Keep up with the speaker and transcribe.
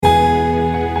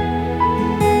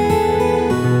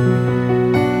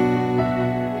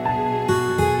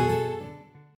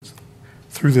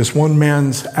Through this one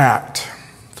man's act,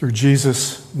 through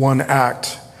Jesus' one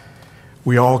act,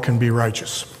 we all can be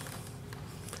righteous.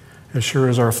 As sure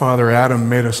as our father Adam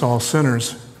made us all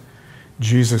sinners,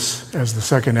 Jesus, as the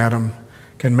second Adam,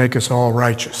 can make us all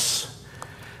righteous.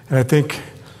 And I think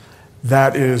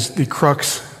that is the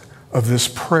crux of this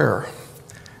prayer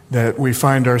that we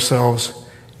find ourselves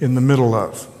in the middle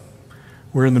of.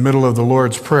 We're in the middle of the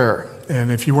Lord's Prayer.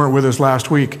 And if you weren't with us last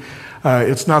week,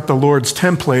 it's not the Lord's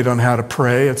template on how to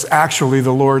pray. It's actually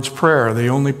the Lord's Prayer, the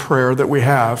only prayer that we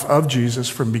have of Jesus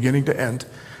from beginning to end.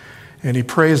 And he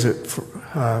prays it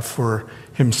for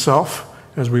himself,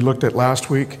 as we looked at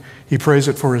last week. He prays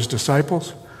it for his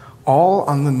disciples, all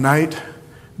on the night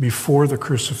before the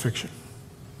crucifixion,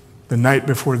 the night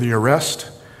before the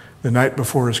arrest, the night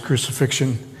before his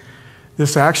crucifixion.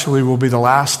 This actually will be the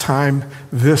last time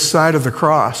this side of the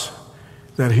cross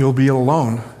that he'll be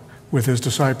alone with his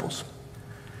disciples.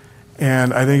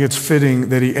 And I think it's fitting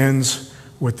that he ends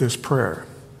with this prayer.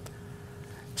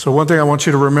 So one thing I want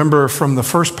you to remember from the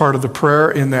first part of the prayer,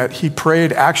 in that he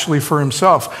prayed actually for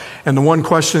himself. And the one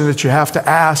question that you have to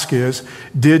ask is,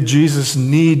 did Jesus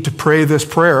need to pray this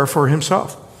prayer for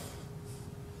himself?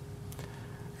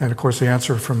 And of course the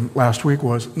answer from last week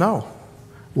was no.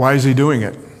 Why is he doing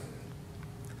it?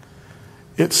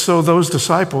 It's so those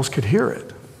disciples could hear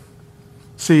it.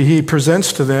 See, he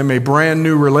presents to them a brand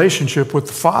new relationship with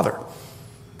the Father.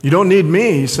 You don't need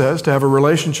me, he says, to have a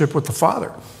relationship with the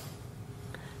Father.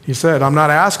 He said, I'm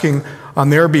not asking on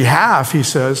their behalf, he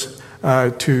says,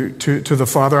 to the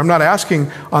Father. I'm not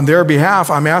asking on their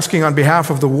behalf. I'm asking on behalf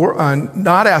of the world,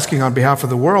 not asking on behalf of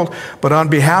the world, but on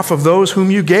behalf of those whom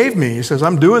you gave me. He says,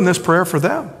 I'm doing this prayer for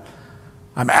them.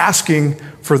 I'm asking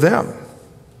for them.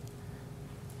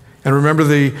 And remember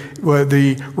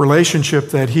the relationship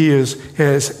that he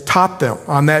has taught them.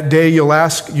 On that day you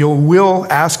will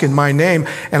ask in my name,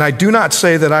 and I do not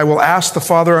say that I will ask the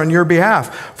Father on your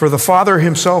behalf, for the Father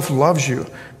himself loves you,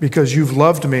 because you've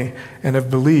loved me and have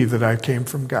believed that I came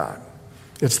from God.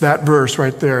 It's that verse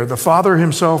right there. The Father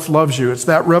himself loves you. It's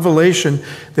that revelation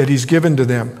that he's given to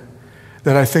them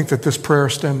that I think that this prayer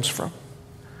stems from.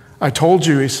 I told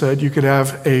you, he said, you could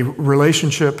have a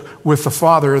relationship with the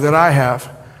Father that I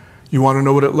have. You want to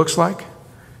know what it looks like?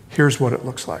 Here's what it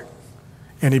looks like.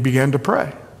 And he began to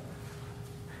pray.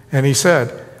 And he said,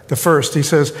 he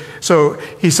says,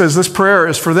 this prayer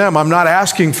is for them. I'm not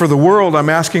asking for the world, I'm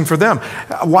asking for them.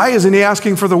 Why isn't he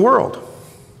asking for the world?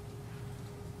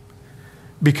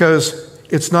 Because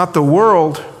it's not the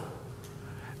world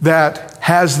that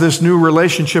has this new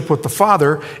relationship with the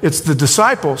Father, it's the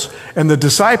disciples. And the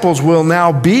disciples will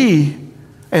now be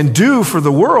and do for the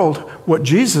world what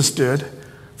Jesus did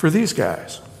for these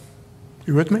guys.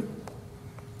 You with me?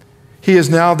 He is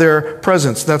now their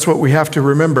presence. That's what we have to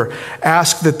remember.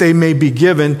 Ask that they may be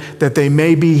given, that they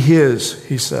may be his,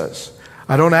 he says.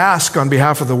 I don't ask on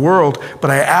behalf of the world,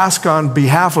 but I ask on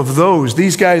behalf of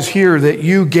these guys here that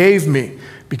you gave me,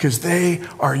 because they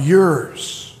are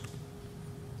yours.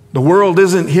 The world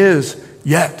isn't his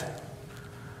yet.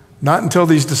 Not until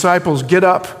these disciples get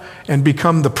up and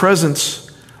become the presence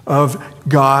of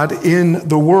God in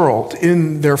the world,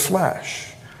 in their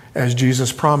flesh, as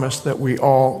Jesus promised that we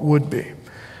all would be.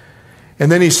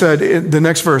 And then he said in the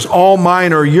next verse, all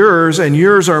mine are yours and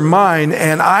yours are mine,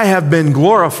 and I have been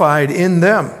glorified in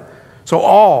them. So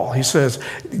all, he says,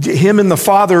 him and the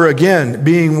Father again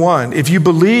being one. If you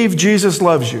believe Jesus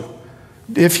loves you,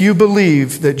 if you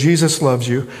believe that Jesus loves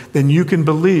you, then you can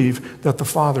believe that the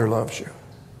Father loves you.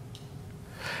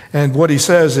 And what he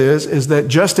says is that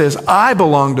just as I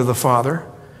belong to the Father,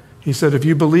 he said, if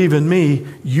you believe in me,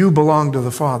 you belong to the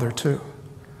Father too.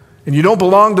 And you don't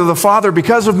belong to the Father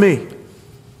because of me.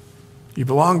 You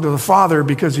belong to the Father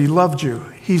because he loved you.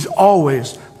 He's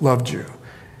always loved you.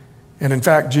 And in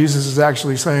fact, Jesus is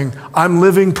actually saying, I'm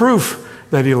living proof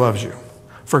that he loves you.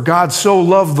 For God so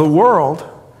loved the world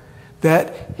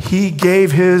that he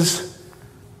gave his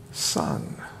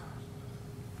Son.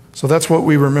 So that's what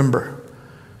we remember.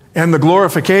 And the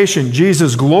glorification,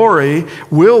 Jesus' glory,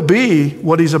 will be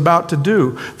what he's about to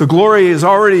do. The glory has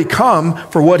already come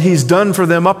for what he's done for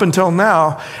them up until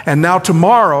now. And now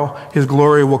tomorrow, his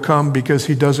glory will come because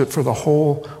he does it for the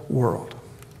whole world.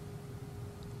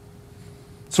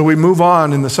 So we move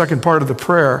on in the second part of the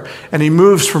prayer, and he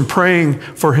moves from praying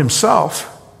for himself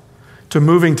to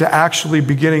moving to actually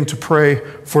beginning to pray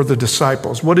for the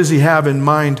disciples. What does he have in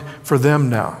mind for them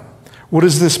now? What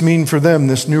does this mean for them,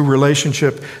 this new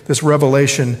relationship, this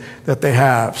revelation that they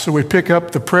have? So we pick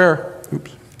up the prayer.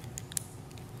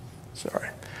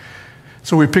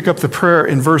 So we pick up the prayer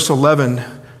in verse 11,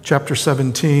 chapter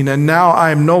 17. And now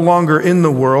I am no longer in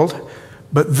the world,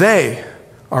 but they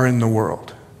are in the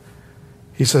world.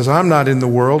 He says, I'm not in the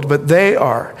world, but they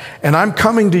are, and I'm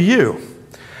coming to you.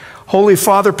 Holy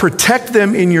Father, protect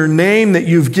them in your name that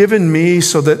you've given me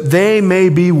so that they may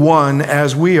be one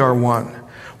as we are one.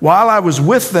 While I was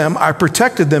with them, I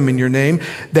protected them in your name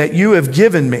that you have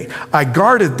given me. I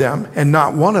guarded them, and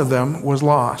not one of them was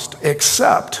lost,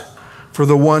 except for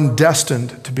the one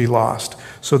destined to be lost,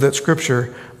 so that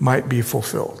Scripture might be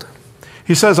fulfilled.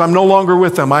 He says, I'm no longer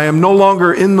with them. I am no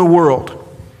longer in the world.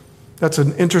 That's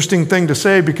an interesting thing to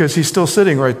say because he's still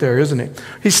sitting right there, isn't he?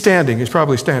 He's standing. He's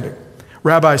probably standing.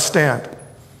 Rabbis stand.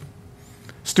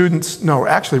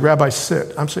 Rabbis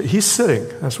sit. He's sitting.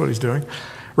 That's what he's doing.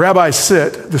 Rabbis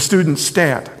sit. The students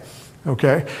stand.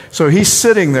 Okay? So he's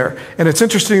sitting there. And it's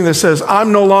interesting that it says,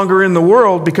 I'm no longer in the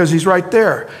world because he's right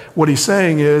there. What he's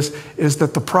saying is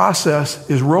that the process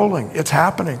is rolling. It's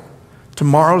happening.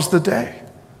 Tomorrow's the day.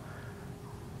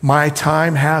 My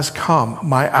time has come.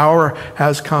 My hour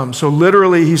has come. So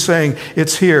literally he's saying,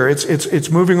 it's here. It's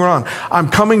moving around. I'm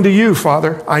coming to you,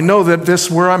 Father. I know that this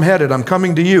is where I'm headed. I'm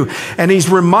coming to you. And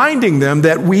he's reminding them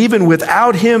that even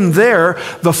without him there,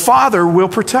 the Father will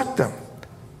protect them.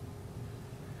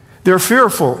 They're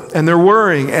fearful and they're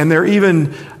worrying and they're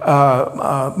even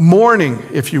mourning,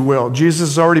 if you will. Jesus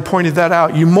has already pointed that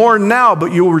out. You mourn now,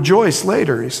 but you will rejoice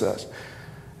later, he says.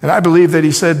 And I believe that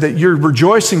he said that your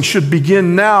rejoicing should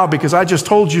begin now because I just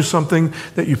told you something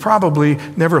that you probably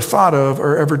never thought of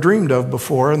or ever dreamed of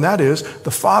before, and that is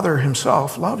the Father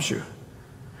himself loves you.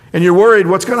 And you're worried,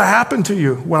 what's going to happen to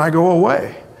you when I go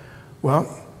away?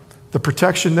 Well, the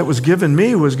protection that was given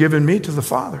me to the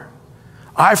Father.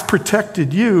 I've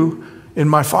protected you in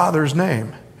my Father's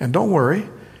name. And don't worry,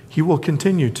 he will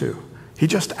continue to. He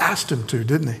just asked him to,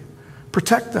 didn't he?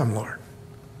 Protect them, Lord.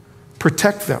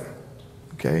 Protect them.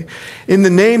 Okay? In the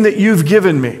name that you've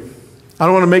given me. I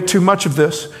don't want to make too much of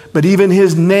this, but even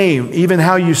his name, even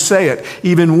how you say it,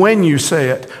 even when you say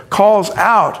it, calls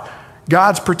out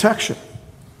God's protection.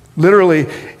 Literally,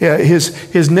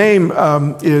 his name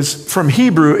is from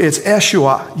Hebrew, it's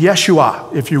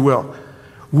Yeshua, if you will.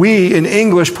 We in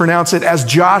English pronounce it as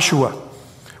Joshua.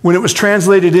 When it was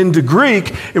translated into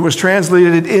Greek, it was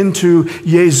translated into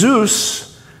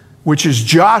Jesus, which is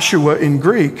Joshua in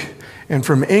Greek. And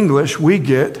from English, we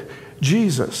get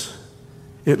Jesus.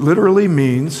 It literally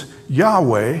means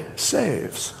Yahweh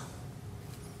saves.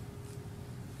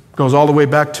 Goes all the way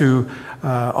back to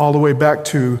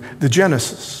the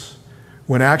Genesis,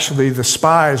 when actually the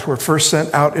spies were first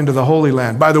sent out into the Holy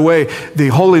Land. By the way, the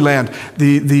Holy Land,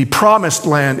 the promised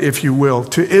land, if you will,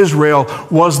 to Israel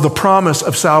was the promise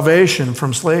of salvation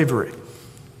from slavery.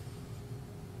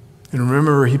 And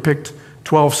remember, he picked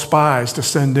 12 spies to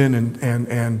send in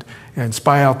and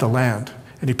spy out the land.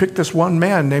 And he picked this one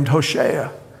man named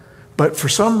Hosea. But for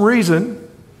some reason,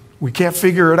 we can't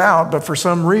figure it out, but for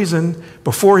some reason,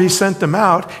 before he sent them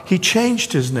out, he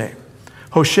changed his name.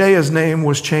 Hosea's name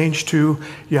was changed to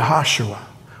Yahashua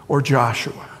or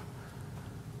Joshua.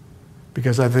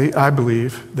 Because I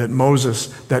believe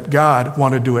that God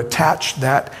wanted to attach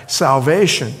that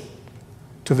salvation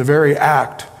to the very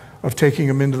act of taking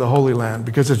them into the Holy Land,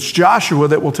 because it's Joshua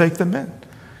that will take them in.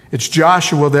 It's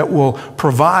Joshua that will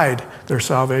provide their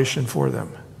salvation for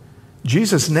them.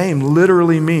 Jesus' name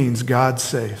literally means God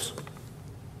saves.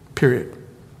 Period.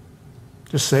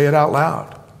 Just say it out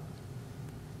loud.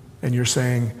 And you're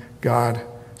saying God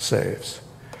saves.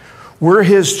 We're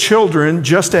his children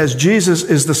just as Jesus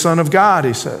is the Son of God,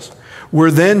 he says.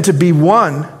 We're then to be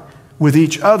one with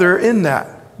each other in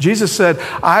that. Jesus said,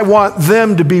 I want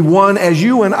them to be one as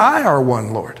you and I are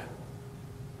one, Lord.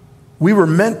 We were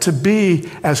meant to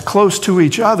be as close to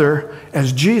each other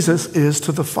as Jesus is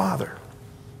to the Father.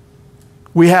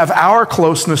 We have our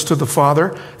closeness to the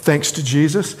Father, thanks to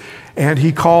Jesus, and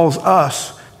he calls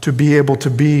us to be able to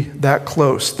be that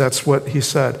close. That's what he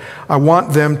said. I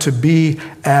want them to be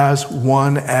as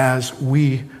one as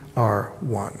we are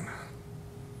one.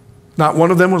 Not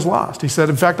one of them was lost. He said,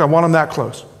 in fact, I want them that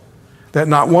close. That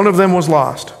not one of them was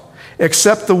lost,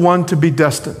 except the one to be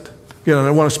destined. You know, I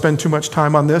don't want to spend too much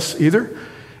time on this either.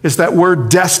 It's that word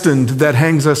destined that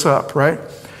hangs us up, right?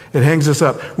 It hangs us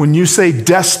up. When you say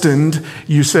destined,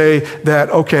 you say that,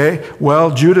 okay,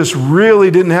 well, Judas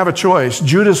really didn't have a choice.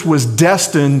 Judas was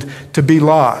destined to be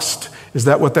lost. Is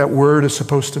that what that word is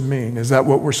supposed to mean? Is that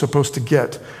what we're supposed to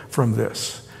get from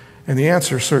this? And the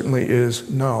answer certainly is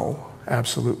no.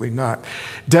 Absolutely not.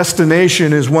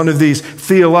 Destination is one of these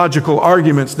theological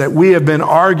arguments that we have been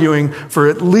arguing for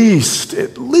at least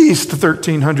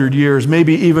 1,300 years,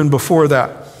 maybe even before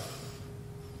that.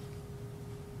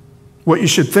 What you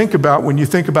should think about when you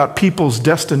think about people's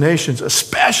destinations,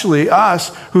 especially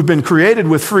us who've been created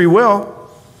with free will,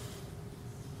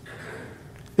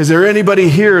 Is there anybody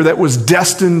here that was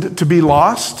destined to be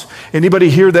lost? Anybody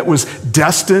here that was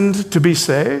destined to be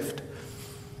saved?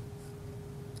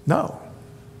 No.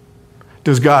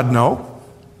 Does God know?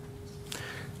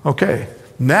 Okay,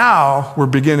 now we're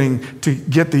beginning to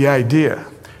get the idea.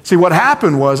 See, what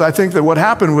happened was, I think that what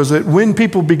happened was that when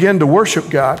people began to worship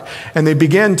God and they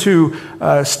began to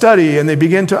study and they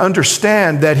began to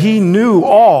understand that He knew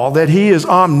all, that He is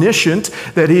omniscient,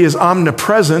 that He is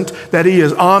omnipresent, that He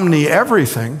is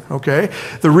omni-everything, okay?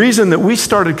 The reason that we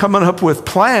started coming up with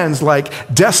plans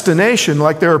like destination,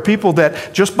 like there are people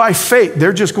that just by fate,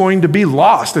 they're just going to be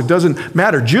lost. It doesn't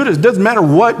matter. It doesn't matter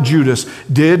what Judas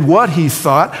did, what he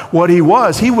thought, what he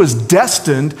was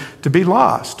destined to be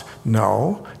lost.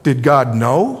 No. Did God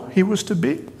know he was to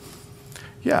be?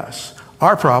 Yes.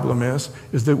 Our problem is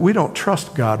that we don't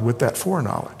trust God with that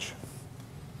foreknowledge.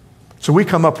 So we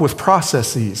come up with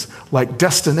processes like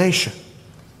destination.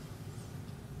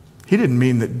 He didn't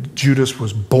mean that Judas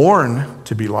was born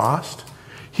to be lost.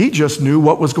 He just knew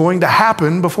what was going to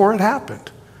happen before it happened.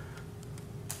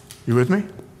 You with me?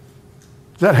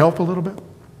 Does that help a little bit?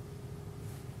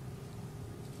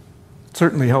 It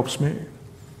certainly helps me.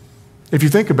 If you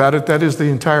think about it, that is the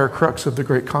entire crux of the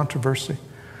great controversy.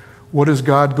 What is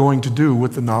God going to do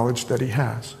with the knowledge that He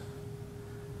has?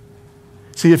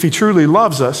 See, if He truly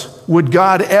loves us, would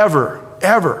God ever,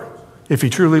 if He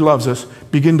truly loves us,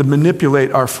 begin to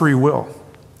manipulate our free will?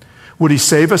 Would He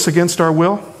save us against our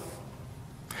will?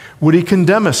 Would He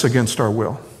condemn us against our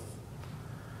will?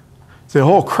 The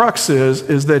whole crux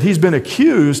is that He's been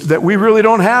accused that we really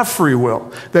don't have free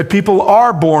will, that people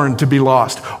are born to be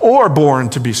lost or born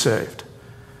to be saved.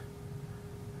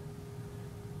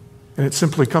 And it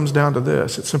simply comes down to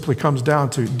this. It simply comes down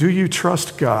to, do you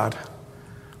trust God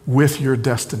with your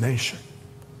destination?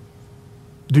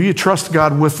 Do you trust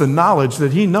God with the knowledge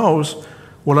that He knows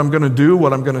what I'm going to do,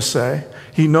 what I'm going to say?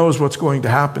 He knows what's going to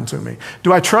happen to me.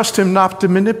 Do I trust Him not to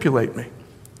manipulate me?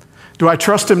 Do I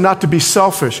trust Him not to be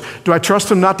selfish? Do I trust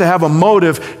Him not to have a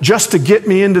motive just to get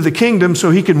me into the kingdom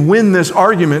so He can win this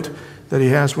argument that He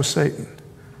has with Satan?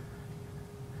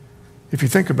 If you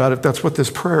think about it, that's what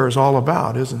this prayer is all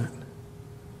about, isn't it?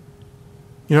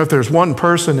 You know, if there's one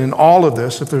person in all of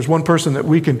this, if there's one person that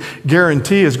we can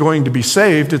guarantee is going to be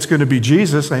saved, it's going to be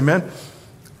Jesus, amen?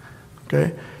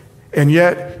 Okay? And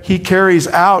yet, He carries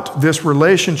out this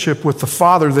relationship with the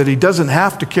Father that He doesn't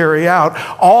have to carry out,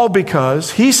 all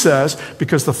because, He says,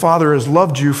 because the Father has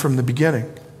loved you from the beginning.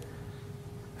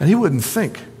 And He wouldn't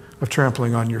think of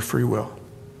trampling on your free will.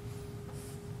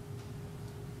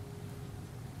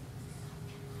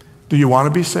 Do you want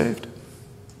to be saved?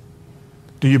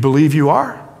 Do you believe you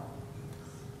are?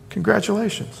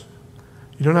 Congratulations.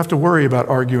 You don't have to worry about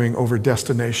arguing over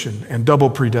destination and double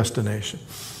predestination.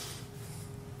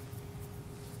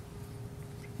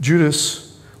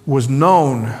 Judas was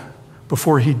known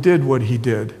before he did what he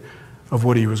did of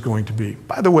what he was going to be.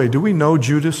 By the way, do we know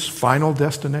Judas' final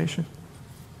destination?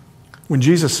 When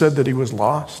Jesus said that he was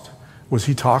lost, was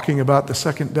He talking about the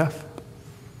second death?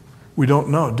 We don't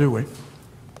know, do we?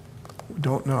 We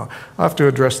don't know. I'll have to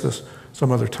address this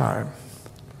some other time.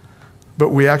 But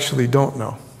we actually don't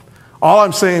know. All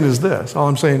I'm saying is this,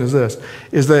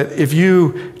 is that if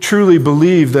you truly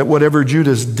believe that whatever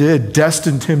Judas did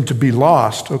destined him to be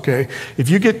lost, okay, if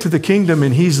you get to the kingdom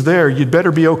and he's there, you'd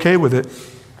better be okay with it.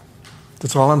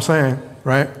 That's all I'm saying,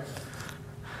 right?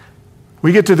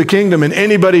 We get to the kingdom and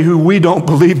anybody who we don't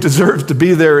believe deserves to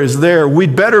be there is there.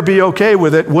 We'd better be okay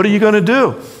with it. What are you going to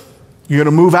do? You're going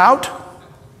to move out?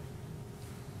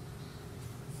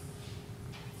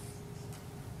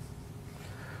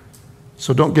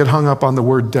 So don't get hung up on the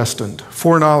word destined.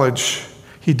 Foreknowledge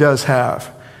He does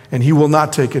have, and He will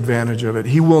not take advantage of it.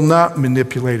 He will not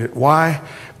manipulate it. Why?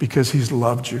 Because He's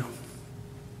loved you,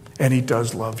 and He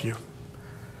does love you.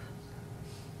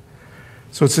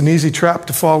 So it's an easy trap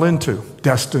to fall into,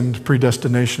 destined,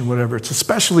 predestination, whatever. It's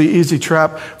especially easy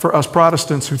trap for us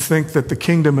Protestants who think that the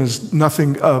kingdom is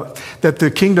nothing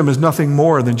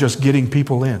more than just getting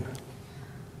people in.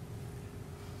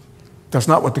 That's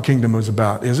not what the kingdom is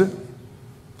about, is it?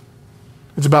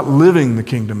 It's about living the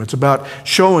kingdom. It's about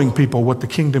showing people what the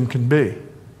kingdom can be.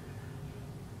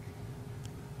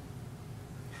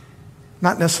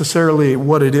 Not necessarily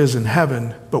what it is in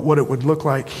heaven, but what it would look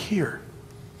like here.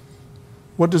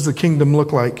 What does the kingdom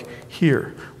look like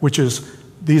here? Which is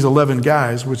these 11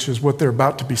 guys, which is what they're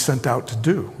about to be sent out to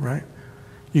do, right?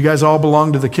 You guys all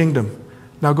belong to the kingdom.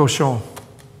 Now go show them.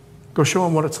 Go show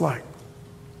them what it's like.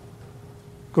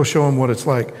 Go show them what it's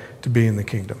like to be in the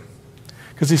kingdom.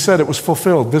 Because He said it was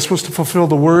fulfilled. This was to fulfill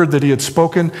the word that He had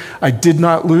spoken. I did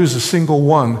not lose a single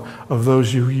one of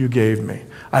those you gave me.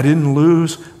 I didn't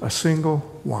lose a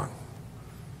single one.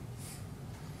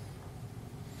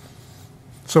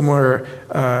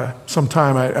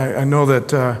 Sometime, I know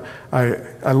that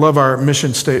I love our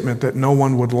mission statement that no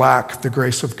one would lack the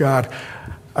grace of God.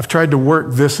 I've tried to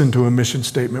work this into a mission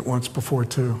statement once before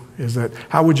too, is that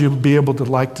how would you be able to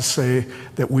like to say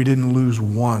that we didn't lose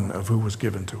one of who was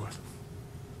given to us?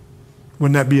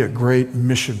 Wouldn't that be a great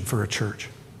mission for a church?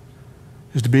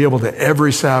 Is to be able to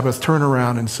every Sabbath turn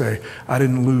around and say, I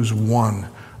didn't lose one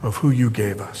of who you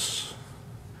gave us.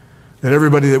 That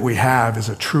everybody that we have is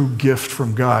a true gift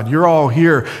from God. You're all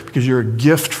here because you're a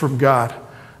gift from God.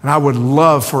 And I would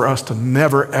love for us to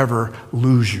never, ever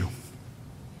lose you.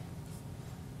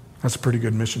 That's a pretty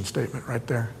good mission statement right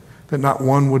there. That not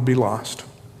one would be lost.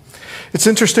 It's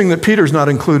interesting that Peter's not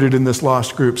included in this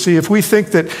lost group. See, if we think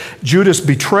that Judas'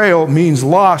 betrayal means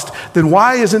lost, then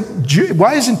why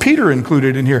isn't Peter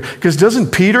included in here? Because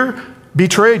doesn't Peter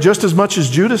betray just as much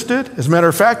as Judas did? As a matter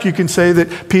of fact, you can say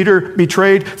that Peter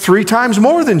betrayed 3 times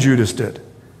more than Judas did.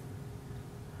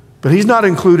 But he's not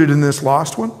included in this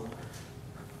lost one.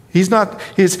 He's not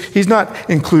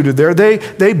included there.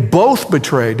 They both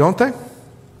betray, don't they?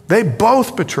 They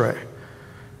both betray.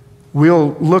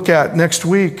 We'll look at next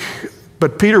week,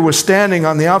 but Peter was standing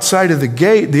on the outside of the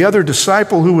gate. The other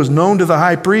disciple who was known to the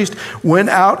high priest went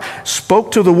out,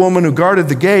 spoke to the woman who guarded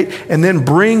the gate, and then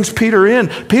brings Peter in.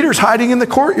 Peter's hiding in the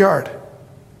courtyard.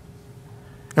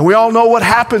 And we all know what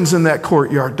happens in that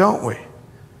courtyard, don't we?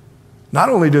 Not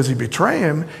only does he betray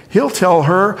him, he'll tell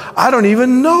her, I don't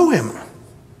even know him.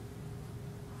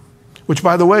 Which,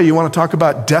 by the way, you want to talk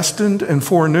about destined and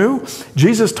foreknew?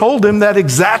 Jesus told him that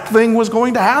exact thing was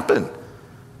going to happen.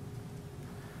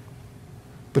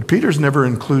 But Peter's never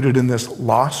included in this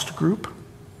lost group.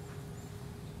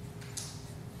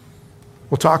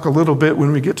 We'll talk a little bit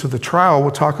when we get to the trial.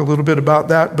 We'll talk a little bit about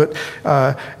that. But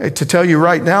to tell you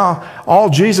right now, all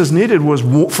Jesus needed was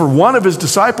for one of his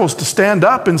disciples to stand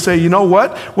up and say, you know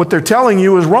what? What they're telling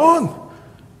you is wrong.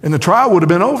 And the trial would have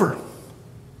been over.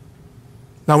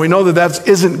 Now, we know that that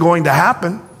isn't going to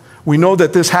happen. We know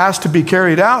that this has to be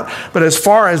carried out. But as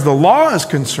far as the law is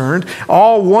concerned,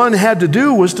 all one had to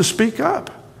do was to speak up.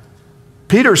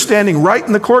 Peter's standing right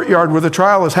in the courtyard where the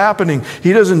trial is happening.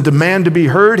 He doesn't demand to be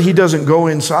heard. He doesn't go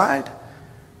inside.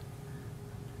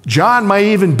 John might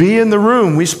even be in the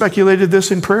room. We speculated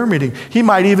this in prayer meeting. He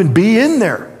might even be in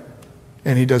there,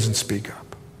 and he doesn't speak up.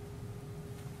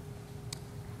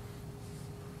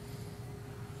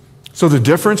 So the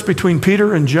difference between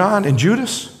Peter and John and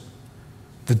Judas,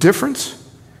 the difference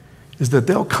is that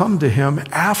they'll come to him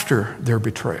after their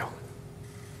betrayal.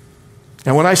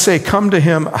 And when I say come to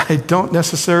him, I don't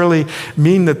necessarily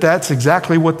mean that that's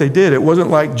exactly what they did. It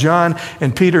wasn't like John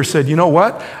and Peter said, you know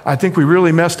what? I think we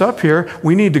really messed up here.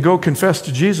 We need to go confess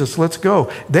to Jesus. Let's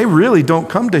go. They really don't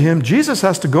come to him. Jesus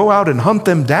has to go out and hunt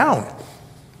them down.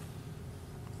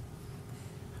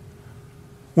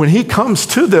 When he comes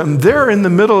to them, they're in the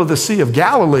middle of the Sea of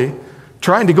Galilee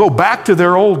trying to go back to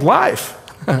their old life.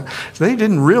 So they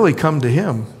didn't really come to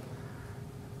him.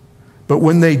 But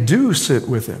when they do sit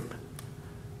with him,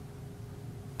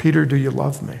 Peter, do you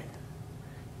love me?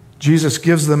 Jesus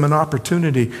gives them an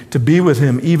opportunity to be with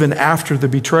him even after the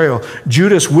betrayal.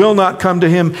 Judas will not come to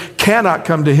him, cannot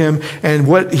come to him, and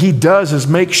what he does is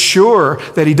make sure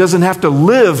that he doesn't have to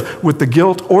live with the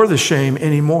guilt or the shame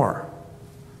anymore.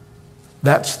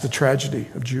 That's the tragedy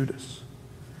of Judas.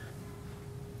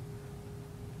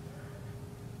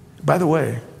 By the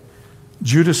way,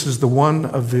 Judas is the one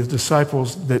of the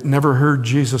disciples that never heard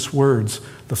Jesus' words,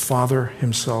 the Father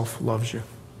himself loves you.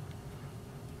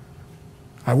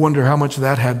 I wonder how much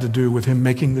that had to do with him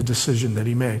making the decision that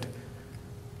he made.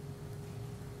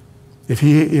 If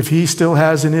he still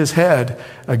has in his head,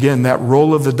 again, that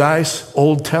roll of the dice,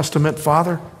 Old Testament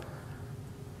father,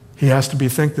 he has to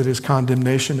think that his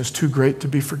condemnation is too great to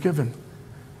be forgiven.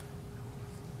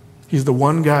 He's the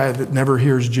one guy that never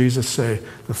hears Jesus say,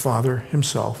 the Father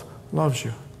himself loves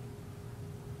you.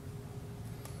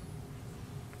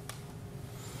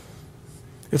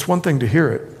 It's one thing to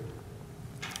hear it.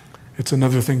 It's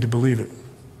another thing to believe it.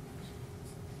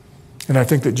 And I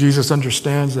think that Jesus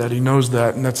understands that. He knows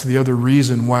that. And that's the other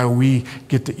reason why we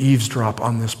get to eavesdrop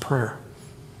on this prayer.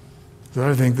 That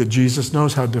I think that Jesus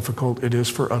knows how difficult it is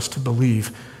for us to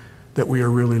believe that we are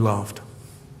really loved.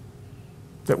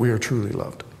 That we are truly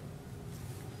loved.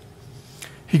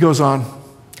 He goes on.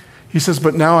 He says,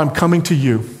 but now I'm coming to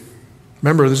you.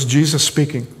 Remember, this is Jesus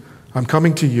speaking. I'm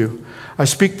coming to you. I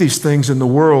speak these things in the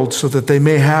world so that they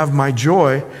may have my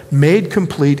joy made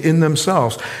complete in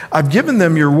themselves. I've given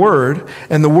them your word,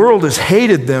 and the world has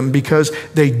hated them because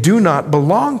they do not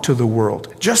belong to the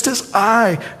world, just as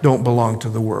I don't belong to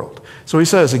the world. So he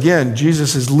says, again,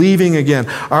 Jesus is leaving again.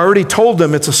 I already told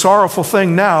them it's a sorrowful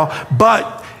thing now,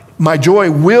 but my joy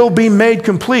will be made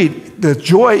complete. The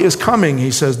joy is coming,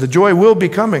 he says. The joy will be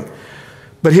coming.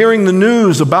 But hearing the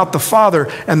news about the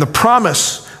Father and the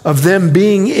promise of them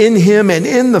being in him and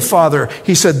in the Father,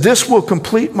 he said, this will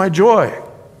complete my joy.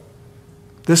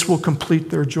 This will complete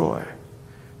their joy.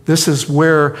 This is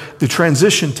where the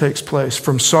transition takes place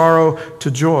from sorrow to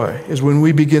joy, is when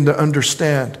we begin to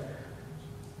understand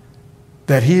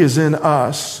that he is in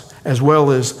us as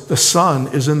well as the Son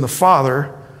is in the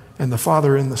Father and the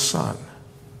Father in the Son.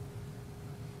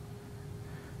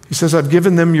 He says, I've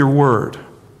given them your word.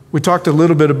 We talked a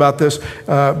little bit about this,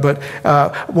 but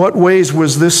what ways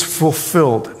was this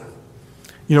fulfilled?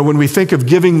 You know, when we think of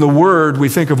giving the word, we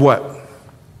think of what?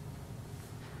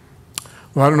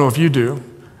 Well, I don't know if you do.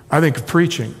 I think of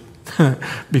preaching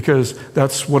because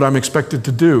that's what I'm expected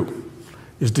to do,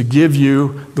 is to give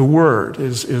you the word,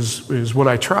 is what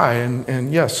I try.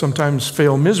 And yes, sometimes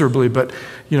fail miserably, but,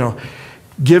 you know,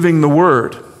 giving the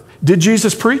word. Did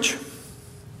Jesus preach?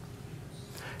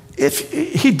 If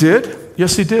he did,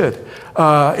 yes, he did.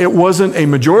 It wasn't a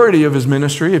majority of his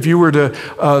ministry. If you were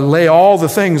to lay all the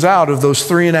things out of those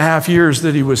 3.5 years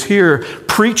that he was here,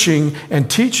 preaching and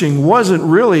teaching wasn't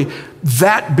really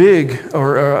that big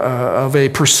or of a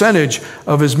percentage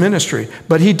of his ministry.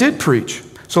 But he did preach.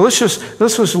 So let's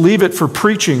just leave it for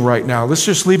preaching right now. Let's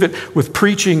just leave it with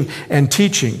preaching and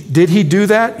teaching. Did he do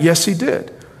that? Yes, he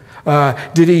did.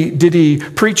 Did he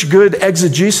preach good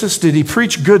exegesis? Did he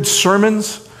preach good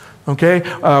sermons? Okay,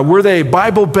 were they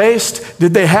Bible-based?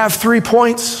 Did they have 3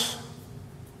 points?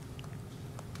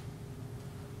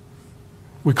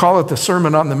 We call it the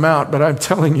Sermon on the Mount, but I'm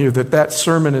telling you that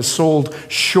sermon is sold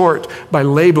short by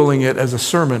labeling it as a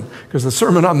sermon, because the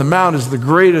Sermon on the Mount is the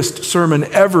greatest sermon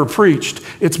ever preached.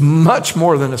 It's much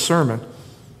more than a sermon.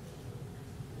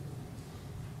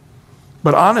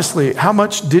 But honestly, how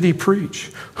much did he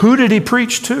preach? Who did he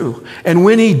preach to? And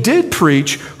when he did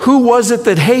preach, who was it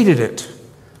that hated it?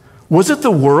 Was it the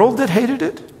world that hated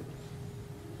it?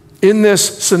 In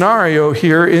this scenario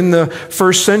here, in the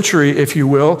first century, if you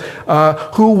will,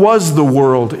 who was the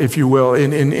world, if you will,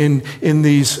 in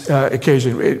these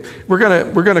occasions? We're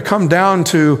gonna come down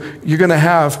to, you're gonna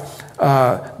have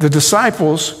the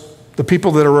disciples, the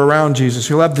people that are around Jesus.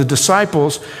 You'll have the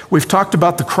disciples. We've talked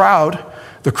about the crowd.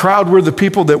 The crowd were the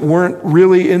people that weren't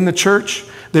really in the church.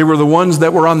 They were the ones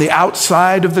that were on the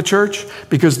outside of the church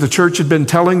because the church had been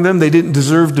telling them they didn't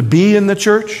deserve to be in the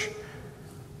church.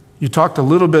 You talked a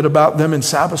little bit about them in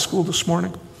Sabbath school this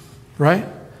morning, right?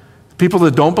 People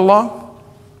that don't belong,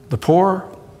 the poor,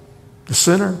 the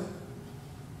sinner,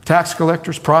 tax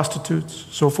collectors, prostitutes,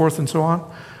 so forth and so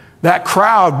on. That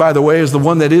crowd, by the way, is the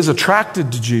one that is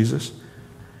attracted to Jesus.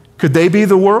 Could they be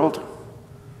the world?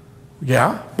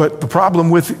 Yeah, but the problem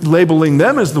with labeling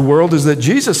them as the world is that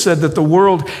Jesus said that the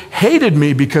world hated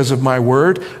me because of my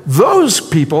word. Those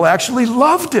people actually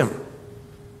loved him,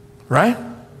 right?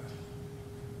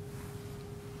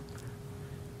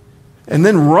 And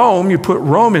then Rome, you put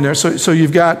Rome in there. So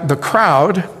you've got the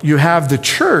crowd, you have the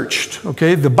church,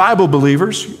 okay, the Bible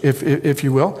believers, if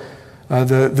you will,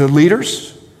 the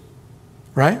leaders,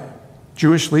 right?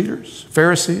 Jewish leaders,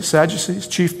 Pharisees, Sadducees,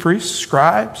 chief priests,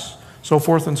 scribes, so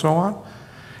forth and so on.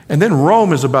 And then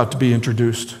Rome is about to be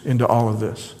introduced into all of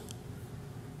this.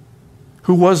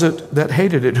 Who was it that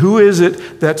hated it? Who is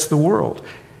it that's the world?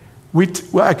 Well,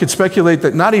 I could speculate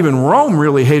that not even Rome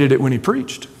really hated it when he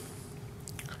preached.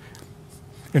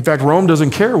 In fact, Rome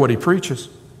doesn't care what he preaches.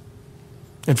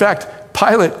 In fact,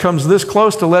 Pilate comes this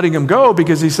close to letting him go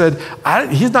because he said,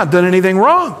 he's not done anything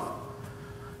wrong.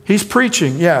 He's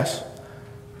preaching, yes.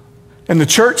 And the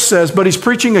church says, but he's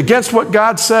preaching against what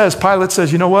God says. Pilate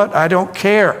says, you know what? I don't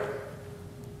care.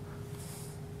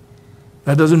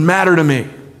 That doesn't matter to me.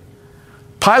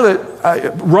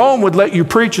 Rome would let you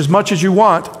preach as much as you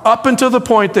want up until the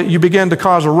point that you begin to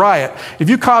cause a riot. If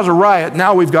you cause a riot,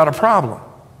 now we've got a problem.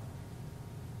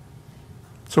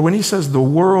 So when he says the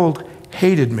world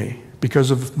hated me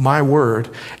because of my word,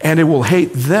 and it will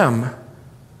hate them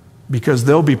because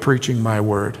they'll be preaching my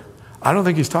word, I don't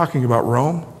think he's talking about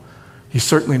Rome. He's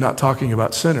certainly not talking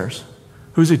about sinners.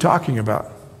 Who's he talking about?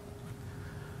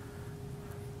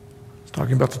 He's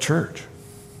talking about the church.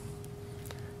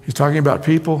 He's talking about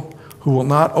people who will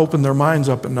not open their minds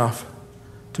up enough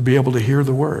to be able to hear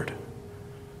the word.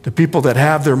 The people that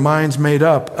have their minds made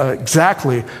up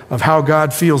exactly of how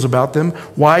God feels about them,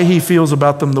 why he feels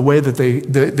about them the way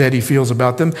that he feels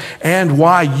about them, and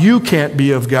why you can't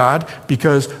be of God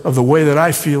because of the way that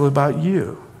I feel about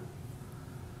you.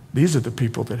 These are the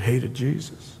people that hated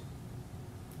Jesus.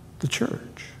 The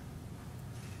church.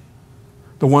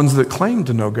 the ones that claim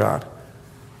to know God,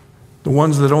 the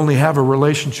ones that only have a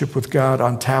relationship with God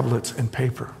on tablets and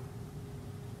paper.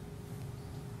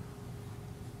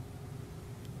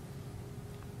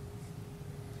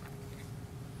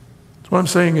 What I'm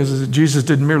saying is that Jesus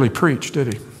didn't merely preach,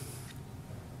 did he?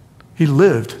 He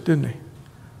lived, didn't he?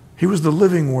 He was the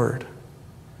living word.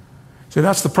 See,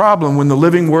 that's the problem when the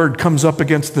living word comes up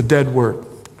against the dead word.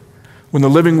 When the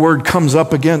living word comes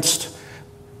up against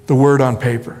the word on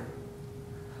paper.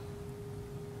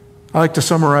 I like to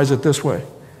summarize it this way,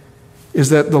 is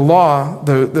that the law,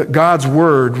 the God's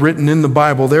word written in the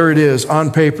Bible, there it is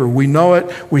on paper. We know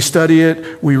it, we study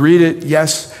it, we read it.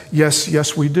 Yes, yes,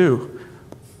 yes, we do.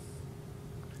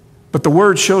 But the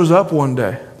word shows up one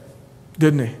day,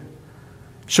 didn't he?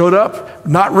 Showed up,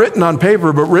 not written on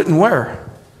paper, but written where?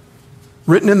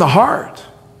 Written in the heart,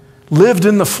 lived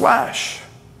in the flesh.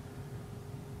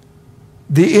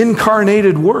 The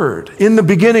incarnated word. In the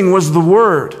beginning was the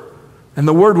Word, and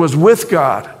the Word was with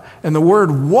God, and the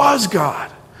Word was God,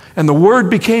 and the Word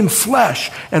became flesh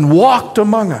and walked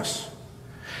among us.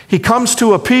 He comes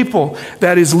to a people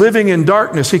that is living in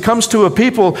darkness. He comes to a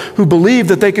people who believe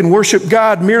that they can worship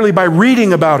God merely by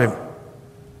reading about Him.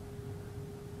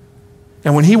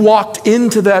 And when He walked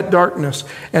into that darkness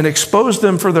and exposed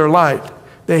them for their light,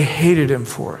 they hated Him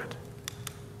for it.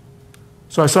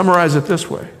 So I summarize it this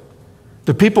way.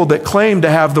 The people that claimed to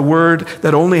have the Word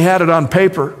that only had it on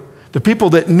paper, the people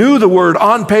that knew the Word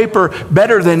on paper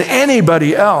better than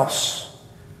anybody else,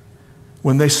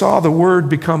 when they saw the Word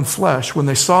become flesh, when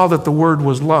they saw that the Word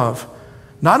was love,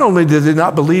 not only did they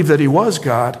not believe that He was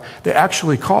God, they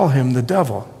actually call Him the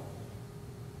devil.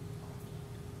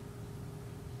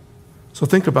 So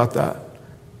think about that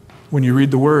when you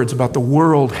read the words about the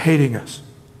world hating us.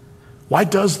 Why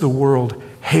does the world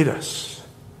hate us?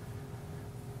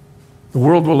 The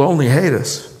world will only hate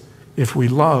us if we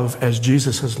love as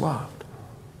Jesus has loved.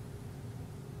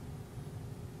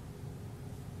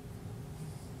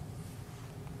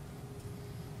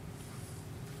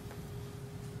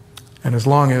 And as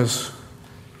long as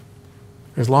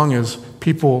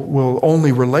people will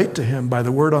only relate to Him by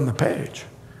the word on the page,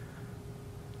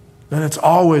 then it's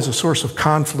always a source of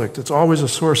conflict. It's always a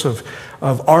source of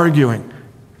arguing.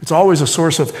 It's always a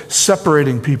source of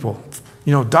separating people.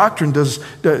 You know, doctrine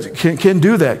can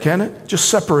do that, can it? Just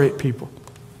separate people.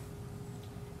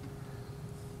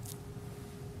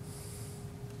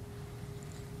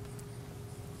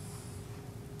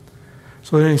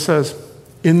 So then he says,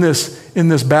 in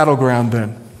this battleground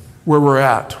then, where we're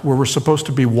at, where we're supposed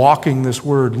to be walking this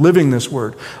word, living this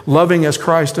word, loving as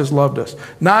Christ has loved us,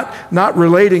 not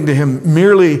relating to Him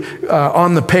merely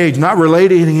on the page, not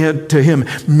relating to Him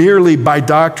merely by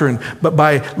doctrine, but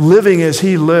by living as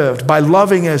He lived, by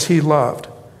loving as He loved.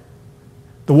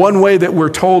 The one way that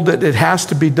we're told that it has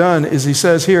to be done is he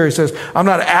says, I'm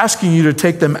not asking you to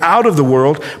take them out of the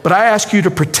world, but I ask you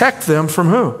to protect them from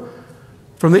who?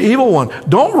 From the evil one.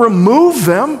 Don't remove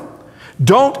them.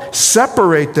 Don't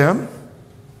separate them,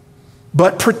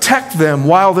 but protect them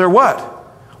while they're what?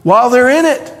 While they're in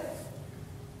it.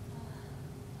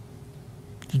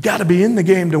 You got to be in the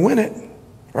game to win it,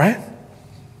 right?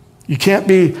 You can't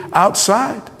be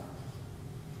outside.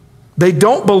 They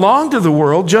don't belong to the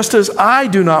world, just as I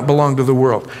do not belong to the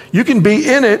world. You can be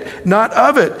in it, not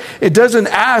of it. It doesn't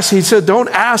ask, he said, don't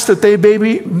ask that they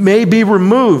may be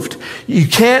removed. You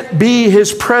can't be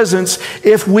His presence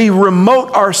if we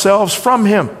remote ourselves from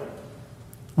Him.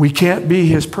 We can't be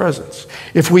His presence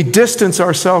if we distance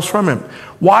ourselves from Him.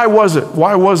 Why was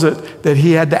it that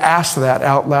He had to ask that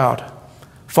out loud?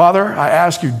 Father, I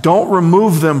ask you, don't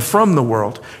remove them from the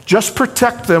world. Just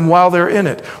protect them while they're in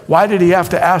it. Why did He have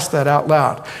to ask that out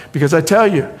loud? Because I tell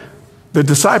you, the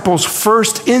disciples'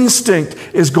 first instinct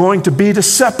is going to be to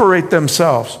separate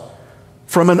themselves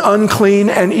from an unclean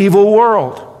and evil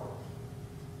world.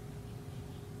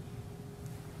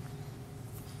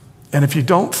 And if you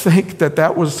don't think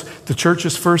that was the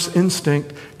church's first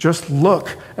instinct, just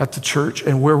look at the church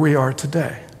and where we are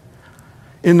today.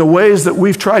 In the ways that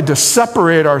we've tried to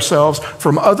separate ourselves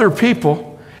from other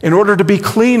people in order to be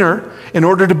cleaner, in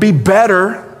order to be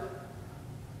better.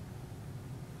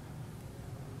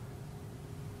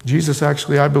 Jesus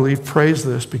actually, I believe, praised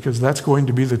this because that's going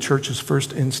to be the church's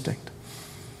first instinct.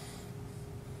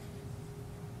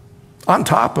 On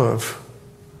top of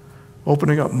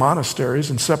opening up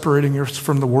monasteries and separating us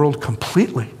from the world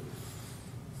completely.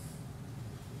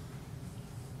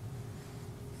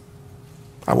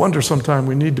 I wonder sometime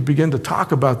we need to begin to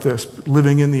talk about this,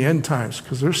 living in the end times,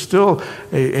 because there's still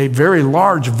a very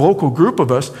large vocal group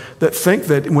of us that think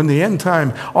that when the end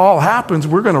time all happens,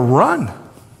 we're going to run.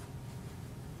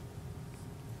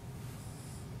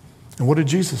 And what did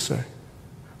Jesus say?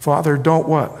 Father, don't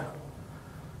what?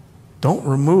 Don't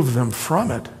remove them from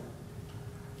it.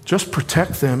 Just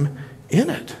protect them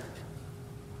in it.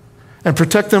 And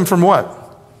protect them from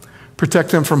what? Protect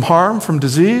them from harm, from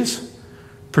disease.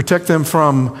 Protect them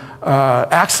from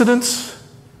accidents.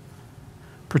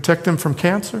 Protect them from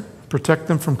cancer. Protect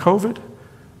them from COVID.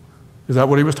 Is that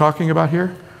what he was talking about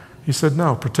here? He said,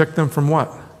 no, protect them from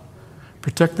what?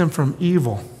 Protect them from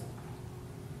evil.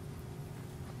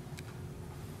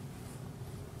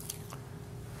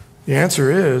 The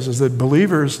answer is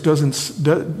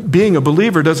that being a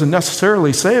believer doesn't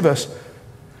necessarily save us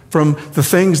from the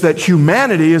things that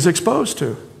humanity is exposed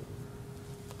to.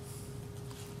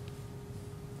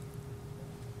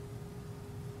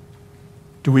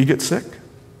 Do we get sick?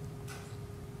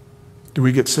 Do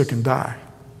we get sick and die?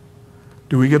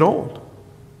 Do we get old?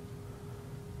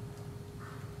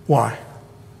 Why?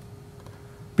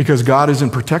 Because God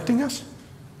isn't protecting us?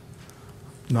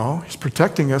 No, he's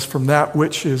protecting us from that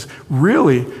which is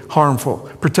really harmful.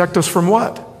 Protect us from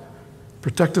what?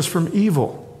 Protect us from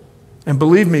evil. And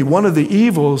believe me, one of the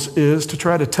evils is to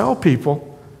try to tell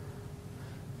people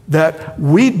that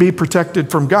we'd be protected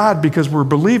from God because we're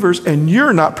believers and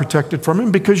you're not protected from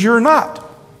him because you're not.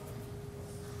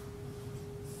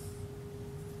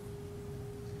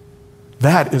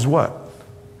 That is what?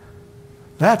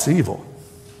 That's evil.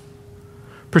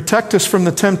 Protect us from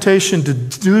the temptation to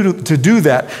do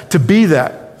that, to be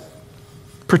that.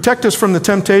 Protect us from the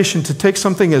temptation to take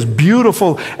something as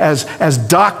beautiful as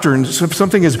doctrine,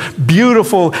 something as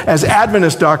beautiful as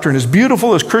Adventist doctrine, as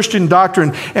beautiful as Christian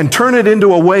doctrine, and turn it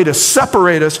into a way to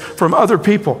separate us from other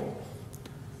people.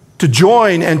 To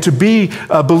join and to be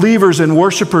believers and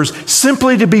worshipers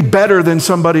simply to be better than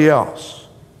somebody else.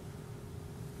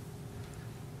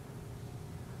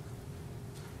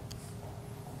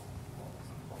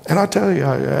 And I'll tell you,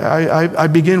 I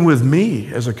begin with me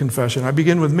as a confession. I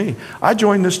begin with me. I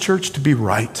joined this church to be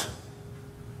right.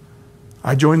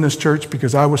 I joined this church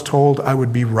because I was told I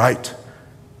would be right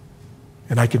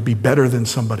and I could be better than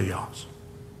somebody else.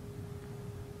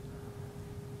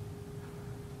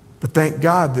 But thank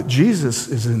God that Jesus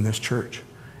is in this church,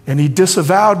 and he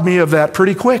disavowed me of that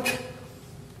pretty quick.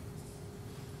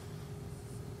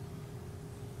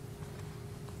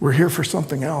 We're here for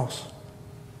something else.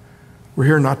 We're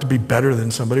here not to be better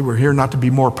than somebody. We're here not to be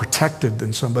more protected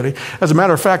than somebody. As a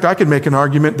matter of fact, I could make an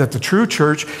argument that the true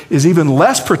church is even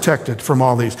less protected from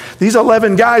all these. These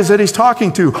 11 guys that he's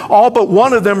talking to, all but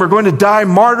one of them are going to die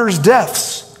martyrs'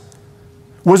 deaths.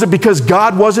 Was it because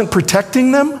God wasn't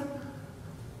protecting them?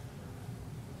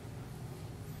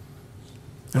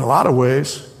 In a lot of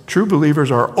ways, true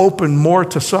believers are open more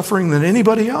to suffering than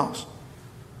anybody else.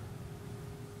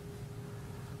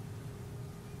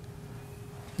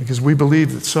 Because we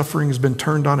believe that suffering has been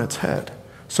turned on its head.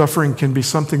 Suffering can be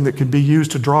something that can be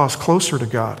used to draw us closer to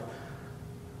God.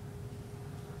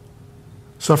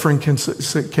 Suffering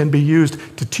can be used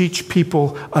to teach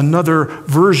people another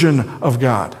version of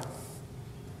God.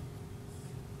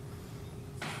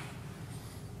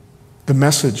 The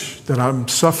message that I'm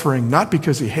suffering not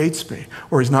because he hates me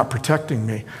or he's not protecting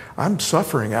me. I'm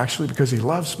suffering actually because he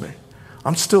loves me.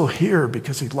 I'm still here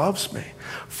because he loves me.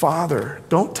 Father,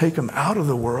 don't take them out of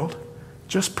the world.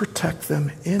 Just protect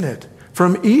them in it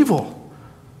from evil.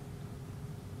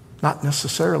 Not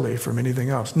necessarily from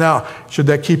anything else. Now, should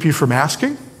that keep you from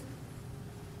asking?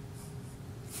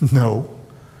 No,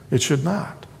 it should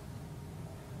not.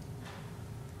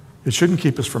 It shouldn't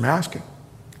keep us from asking.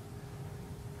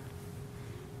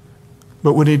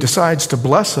 But when he decides to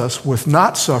bless us with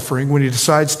not suffering, when he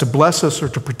decides to bless us or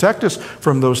to protect us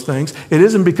from those things, it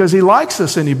isn't because he likes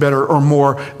us any better or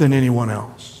more than anyone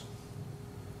else.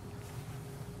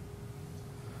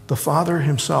 The Father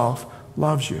himself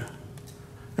loves you.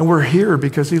 And we're here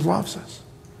because he loves us.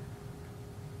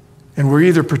 And we're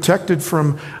either protected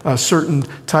from certain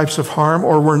types of harm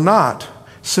or we're not,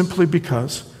 simply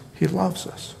because he loves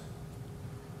us.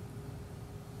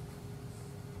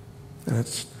 And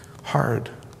it's hard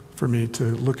for me to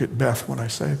look at Beth when I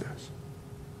say this.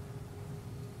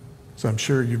 So I'm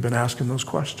sure you've been asking those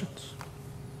questions.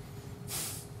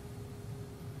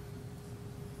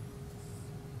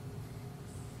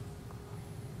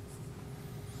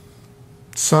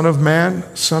 Son of man,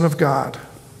 Son of God.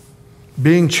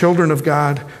 Being children of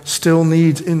God still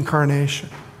needs incarnation,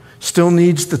 still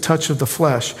needs the touch of the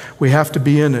flesh. We have to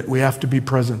be in it. We have to be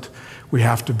present. We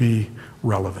have to be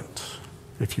relevant,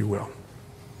 if you will.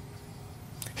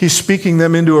 He's speaking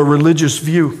them into a religious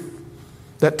view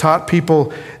that taught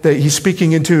people, that he's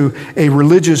speaking into a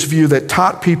religious view that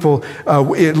taught people,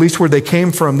 at least where they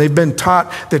came from, they've been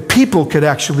taught that people could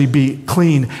actually be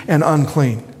clean and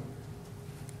unclean.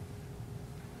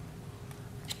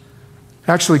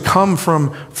 actually come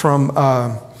from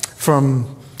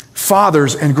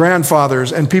fathers and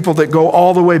grandfathers and people that go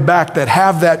all the way back, that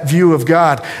have that view of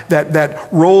God, that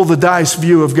roll the dice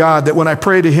view of God, that when I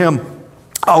pray to him,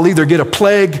 I'll either get a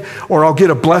plague or I'll get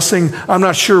a blessing. I'm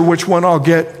not sure which one I'll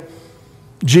get.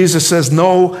 Jesus says,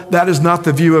 no, that is not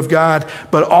the view of God,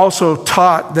 but also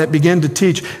taught, that began to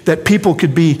teach that people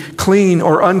could be clean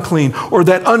or unclean, or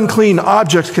that unclean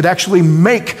objects could actually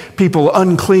make people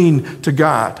unclean to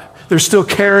God. They're still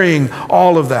carrying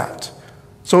all of that.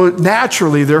 So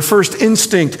naturally, their first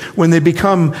instinct when they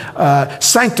become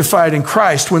sanctified in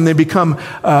Christ, when they become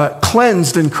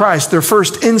cleansed in Christ, their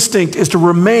first instinct is to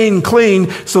remain clean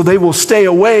so they will stay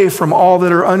away from all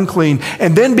that are unclean.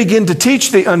 And then begin to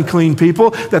teach the unclean people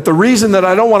that the reason that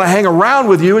I don't want to hang around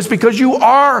with you is because you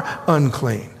are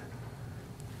unclean.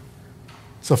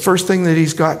 It's the first thing that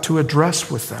he's got to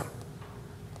address with them.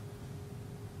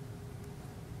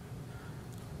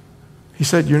 He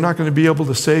said, you're not going to be able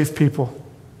to save people.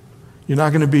 You're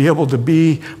not going to be able to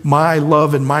be my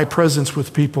love and my presence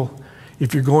with people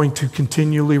if you're going to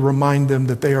continually remind them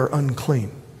that they are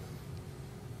unclean.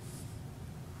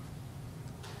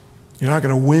 You're not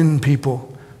going to win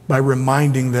people by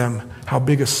reminding them how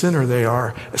big a sinner they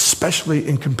are, especially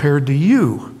in compared to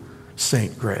you,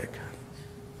 St. Greg.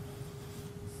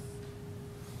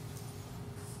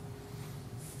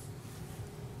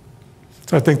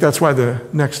 So I think that's why the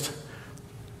next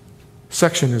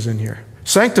section is in here.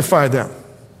 Sanctify them,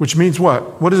 which means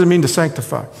what? What does it mean to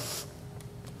sanctify?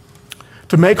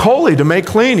 To make holy, to make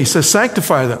clean. He says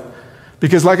sanctify them.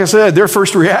 Because like I said, their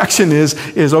first reaction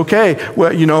is okay,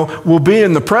 well, we'll be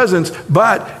in the presence,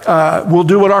 but we'll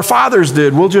do what our fathers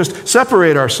did. We'll just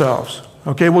separate ourselves.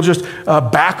 Okay, we'll just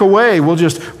back away. We'll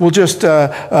just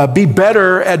be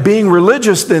better at being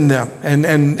religious than them,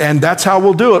 and that's how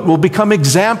we'll do it. We'll become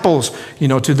examples,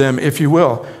 to them, if you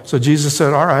will. So Jesus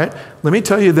said, "All right, let me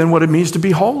tell you then what it means to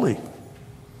be holy.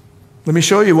 Let me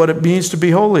show you what it means to be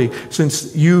holy,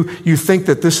 since you think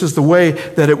that this is the way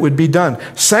that it would be done.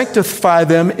 Sanctify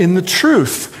them in the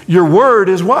truth. Your word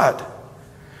is what?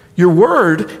 Your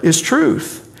word is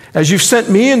truth." As you've sent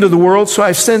me into the world, so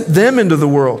I've sent them into the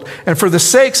world. And for the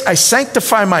sakes, I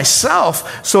sanctify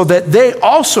myself so that they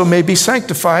also may be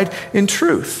sanctified in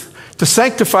truth. To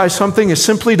sanctify something is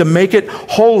simply to make it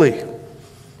holy.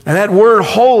 And that word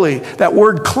holy, that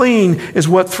word clean is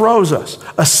what throws us.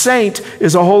 A saint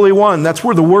is a holy one. That's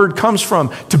where the word comes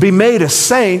from. To be made a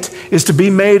saint is to be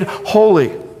made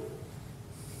holy.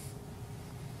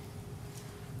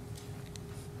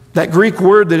 That Greek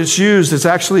word that it's used is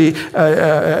actually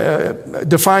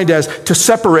defined as to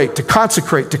separate, to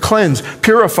consecrate, to cleanse,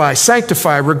 purify,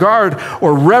 sanctify, regard,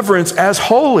 or reverence as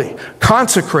holy.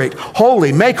 Consecrate,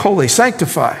 holy, make holy,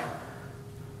 sanctify.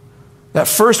 That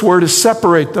first word is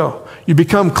separate, though. You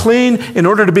become clean. In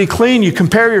order to be clean, you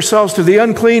compare yourselves to the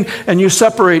unclean and you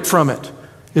separate from it,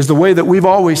 is the way that we've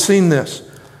always seen this.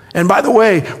 And by the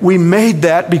way, we made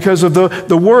that because of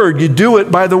the word. You do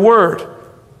it by the word.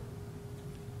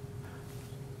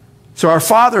 So our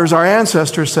fathers, our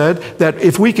ancestors said that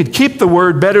if we could keep the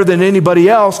word better than anybody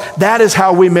else, that is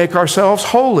how we make ourselves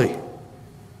holy.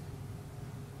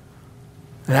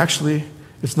 And actually,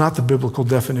 it's not the biblical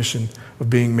definition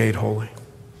of being made holy.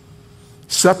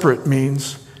 Separate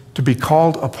means to be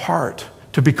called apart,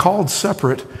 to be called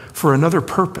separate for another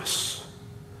purpose.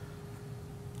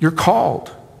 You're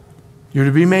called. You're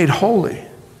to be made holy.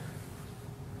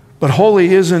 But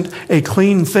holy isn't a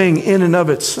clean thing in and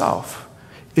of itself.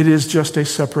 It is just a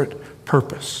separate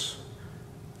purpose.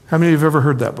 How many of you have ever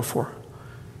heard that before?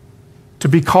 To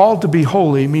be called to be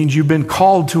holy means you've been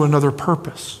called to another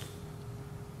purpose.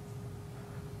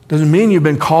 Doesn't mean you've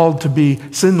been called to be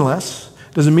sinless.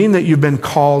 Doesn't mean that you've been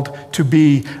called to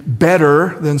be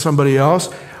better than somebody else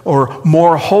or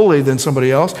more holy than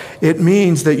somebody else. It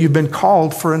means that you've been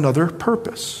called for another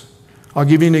purpose. I'll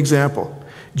give you an example.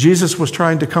 Jesus was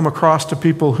trying to come across to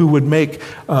people who would make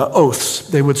oaths.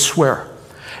 They would swear.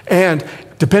 And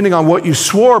depending on what you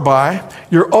swore by,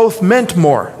 your oath meant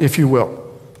more, if you will.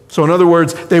 So in other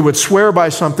words, they would swear by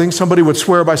something, somebody would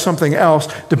swear by something else.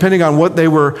 Depending on what they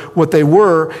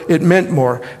were, it meant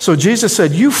more. So Jesus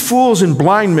said, "You fools and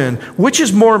blind men, which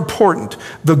is more important,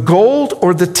 the gold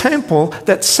or the temple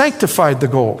that sanctified the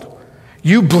gold?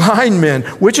 You blind men,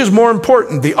 which is more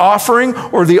important, the offering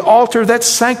or the altar that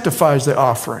sanctifies the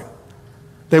offering?"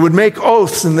 They would make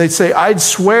oaths and they'd say, "I'd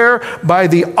swear by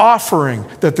the offering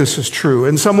that this is true."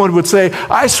 And someone would say,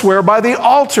 "I swear by the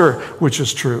altar, which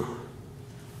is true."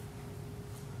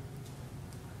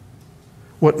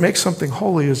 What makes something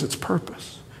holy is its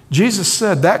purpose. Jesus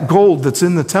said that gold that's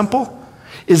in the temple,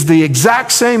 is the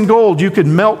exact same gold you could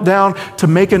melt down to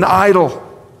make an idol.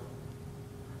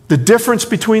 The difference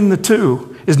between the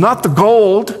two is not the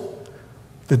gold.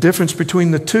 The difference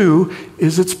between the two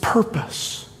is its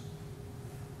purpose.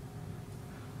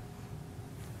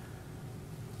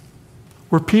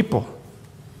 We're people.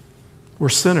 We're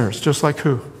sinners, just like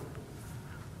who?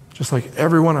 Just like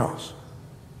everyone else.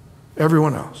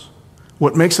 Everyone else.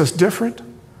 What makes us different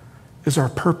is our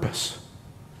purpose,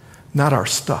 not our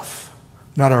stuff,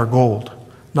 not our gold,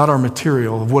 not our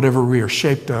material of whatever we are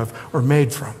shaped of or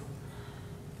made from.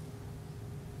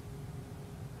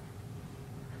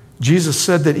 Jesus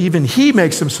said that even he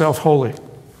makes himself holy.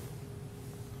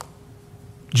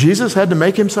 Jesus had to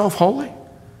make himself holy?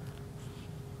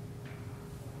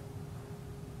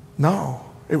 No,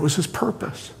 it was his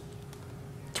purpose.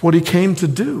 It's what he came to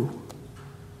do.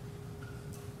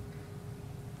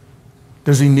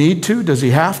 Does he need to? Does he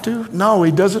have to? No,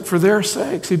 he does it for their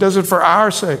sakes. He does it for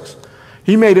our sakes.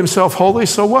 He made himself holy,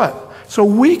 so what? So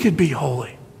we could be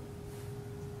holy.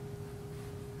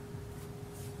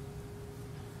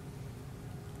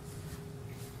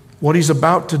 What he's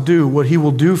about to do, what he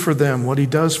will do for them, what he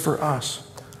does for us,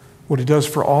 what he does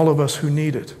for all of us who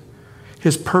need it.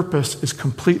 His purpose is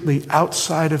completely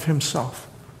outside of himself.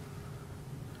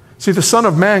 See, the Son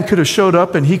of Man could have showed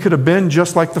up and he could have been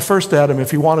just like the first Adam if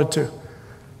he wanted to.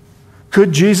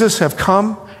 Could Jesus have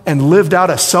come and lived out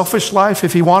a selfish life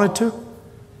if he wanted to?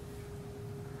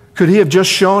 Could he have just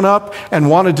shown up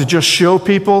and wanted to just show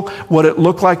people what it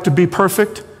looked like to be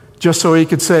perfect? Just so he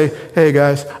could say, hey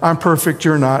guys, I'm perfect,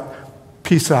 you're not.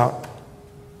 Peace out.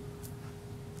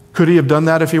 Could he have done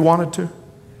that if he wanted to?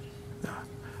 No.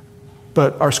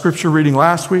 But our scripture reading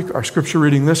last week, our scripture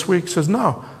reading this week says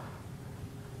no.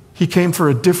 He came for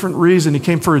a different reason. He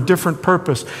came for a different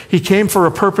purpose. He came for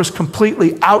a purpose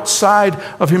completely outside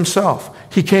of himself.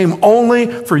 He came only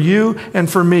for you and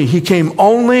for me. He came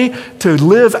only to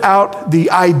live out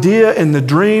the idea and the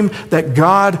dream that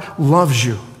God loves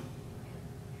you.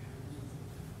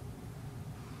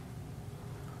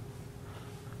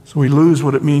 So we lose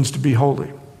what it means to be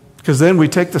holy. Because then we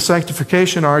take the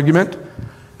sanctification argument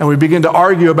and we begin to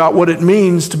argue about what it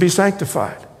means to be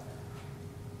sanctified.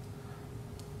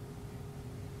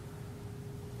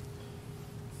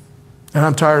 And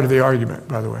I'm tired of the argument,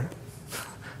 by the way.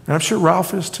 And I'm sure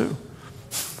Ralph is too.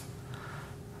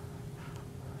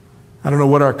 I don't know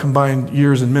what our combined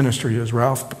years in ministry is,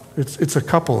 Ralph. It's a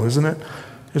couple, isn't it?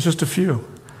 It's just a few.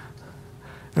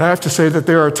 And I have to say that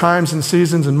there are times and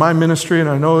seasons in my ministry, and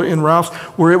I know in Ralph's,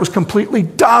 where it was completely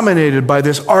dominated by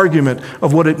this argument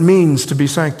of what it means to be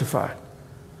sanctified.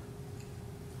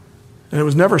 And it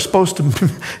was never supposed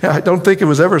to, I don't think it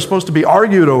was ever supposed to be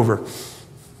argued over,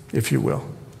 if you will.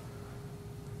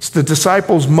 It's the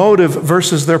disciples' motive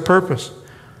versus their purpose.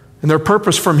 And their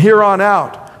purpose from here on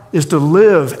out is to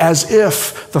live as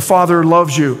if the Father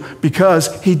loves you,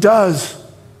 because he does.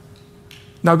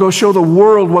 Now go show the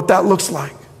world what that looks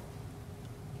like.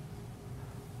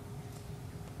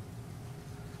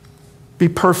 Be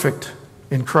perfect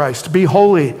in Christ. Be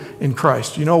holy in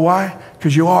Christ. You know why?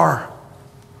 Because you are.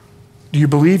 Do you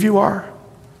believe you are?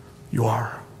 You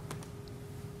are.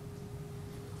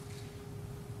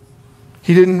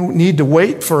 He didn't need to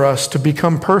wait for us to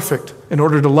become perfect in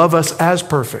order to love us as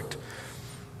perfect.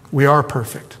 We are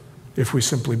perfect if we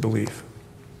simply believe.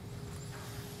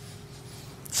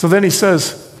 So then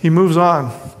he moves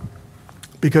on.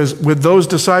 Because with those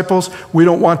disciples, we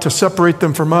don't want to separate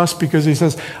them from us, because he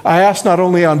says, I ask not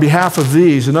only on behalf of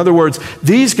these. In other words,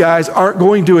 these guys aren't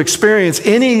going to experience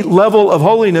any level of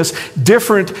holiness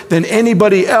different than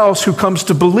anybody else who comes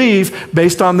to believe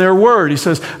based on their word. He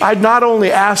says, I'd not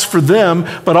only ask for them,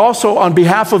 but also on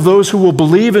behalf of those who will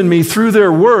believe in me through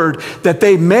their word, that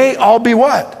they may all be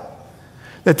what?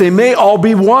 That they may all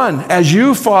be one. As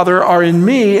you, Father, are in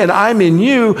me and I'm in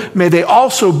you, may they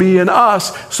also be in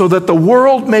us, so that the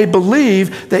world may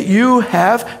believe that you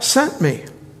have sent me.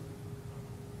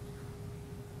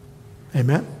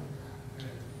 Amen.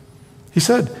 He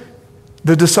said,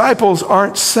 the disciples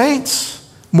aren't saints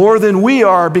more than we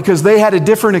are because they had a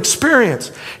different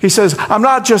experience. He says, I'm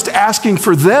not just asking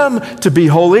for them to be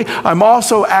holy, I'm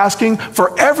also asking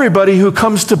for everybody who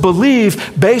comes to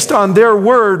believe based on their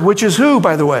word, which is who,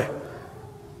 by the way?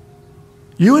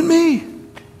 You and me.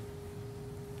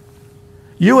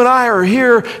 You and I are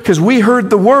here because we heard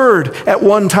the word at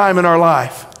one time in our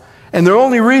life. And the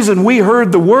only reason we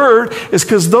heard the word is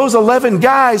because those 11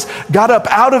 guys got up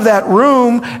out of that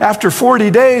room after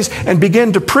 40 days and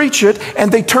began to preach it,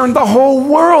 and they turned the whole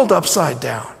world upside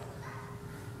down.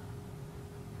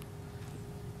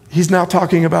 He's now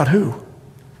talking about who?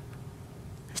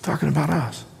 He's talking about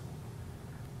us.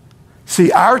 See,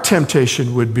 our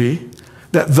temptation would be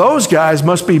that those guys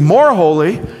must be more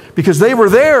holy because they were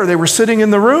there, they were sitting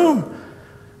in the room.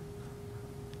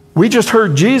 We just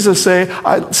heard Jesus say,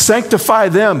 sanctify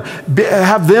them,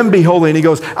 have them be holy. And he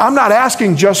goes, I'm not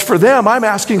asking just for them. I'm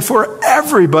asking for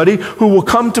everybody who will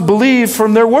come to believe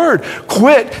from their word.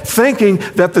 Quit thinking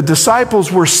that the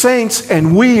disciples were saints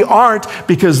and we aren't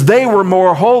because they were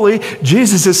more holy.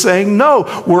 Jesus is saying,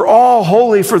 no, we're all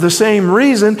holy for the same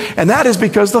reason. And that is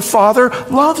because the Father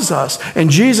loves us. And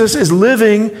Jesus is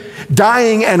living,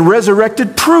 dying, and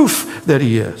resurrected proof that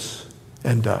he is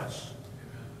and does.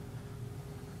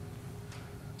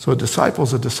 So a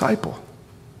disciple's a disciple.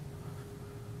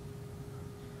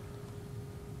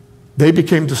 They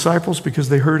became disciples because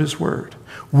they heard his word.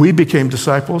 We became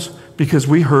disciples because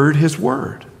we heard his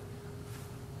word.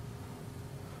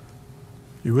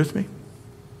 You with me?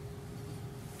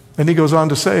 And he goes on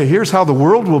to say, here's how the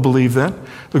world will believe then.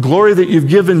 The glory that you've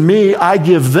given me, I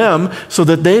give them so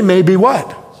that they may be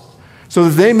what? So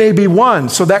that they may be one.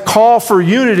 So that call for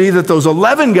unity, that those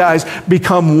 11 guys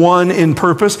become one in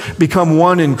purpose, become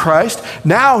one in Christ.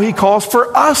 Now he calls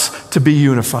for us to be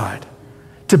unified,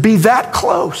 to be that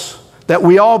close, that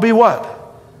we all be what?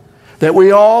 That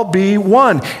we all be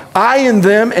one. I and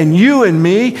them and you and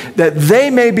me, that they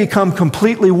may become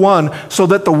completely one, so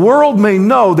that the world may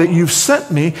know that you've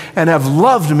sent me and have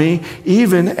loved me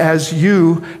even as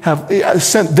you have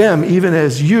sent them, even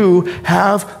as you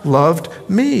have loved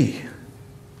me.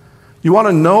 You want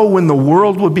to know when the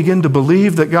world will begin to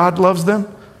believe that God loves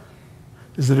them?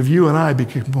 Is that if you and I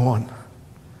become one.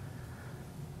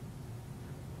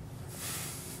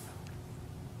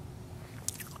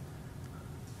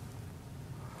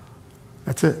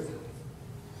 That's it.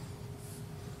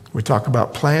 We talk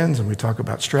about plans and we talk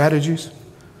about strategies.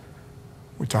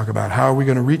 We talk about how are we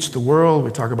going to reach the world.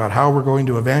 We talk about how we're going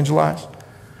to evangelize.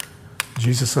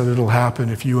 Jesus said it'll happen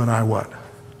if you and I what?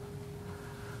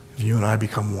 If you and I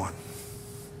become one.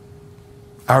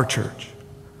 Our church,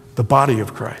 the body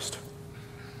of Christ.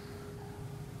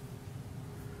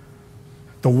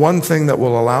 The one thing that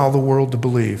will allow the world to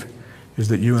believe is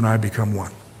that you and I become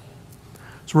one.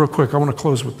 So real quick, I want to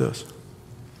close with this.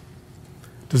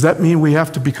 Does that mean we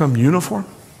have to become uniform?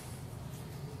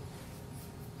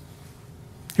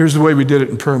 Here's the way we did it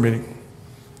in prayer meeting.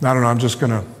 I don't know, I'm just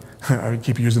going to, I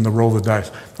keep using the roll the dice.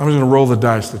 I'm just going to roll the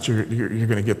dice that you're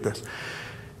going to get this.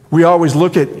 We always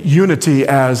look at unity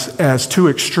as two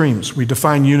extremes. We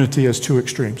define unity as two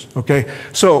extremes, okay?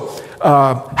 So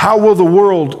how will the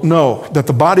world know that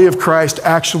the body of Christ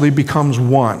actually becomes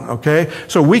one, okay?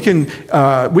 So we can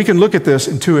look at this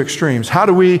in two extremes.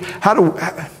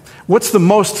 What's the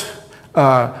most,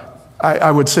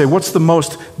 I would say, what's the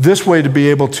most, this way to be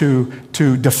able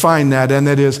to define that, and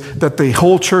that is that the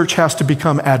whole church has to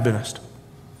become Adventist,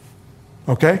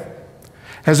 okay?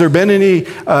 Has there been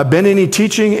any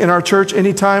teaching in our church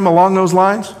any time along those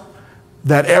lines?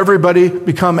 That everybody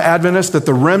become Adventist, that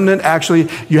the remnant actually,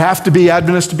 you have to be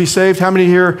Adventist to be saved? How many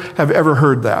here have ever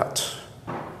heard that?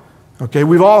 Okay,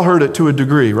 we've all heard it to a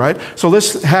degree, right? So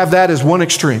let's have that as one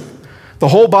extreme. The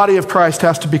whole body of Christ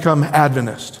has to become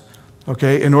Adventist,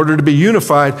 okay, in order to be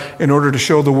unified, in order to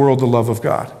show the world the love of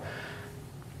God.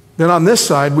 Then on this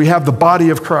side, we have the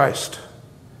body of Christ.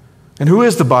 And who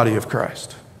is the body of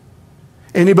Christ?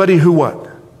 Anybody who what?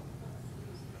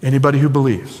 Anybody who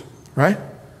believes, right?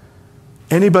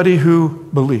 Anybody who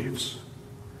believes.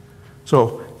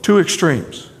 So, two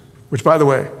extremes, which by the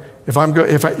way, if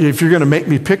you're going to make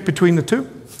me pick between the two,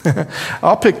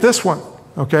 I'll pick this one,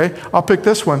 okay? I'll pick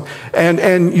this one.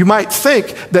 And you might think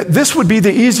that this would be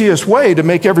the easiest way to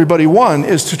make everybody one,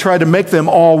 is to try to make them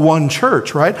all one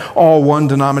church, right? All one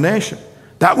denomination.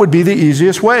 That would be the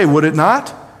easiest way, would it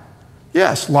not?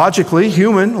 Yes, logically,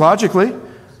 logically.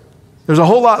 There's a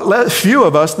whole lot few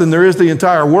of us than there is the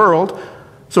entire world,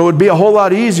 so it would be a whole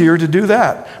lot easier to do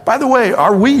that. By the way,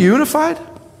 are we unified?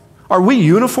 Are we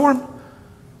uniform?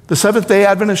 The Seventh-day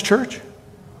Adventist Church?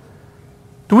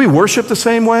 Do we worship the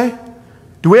same way?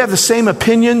 Do we have the same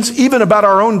opinions, even about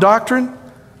our own doctrine?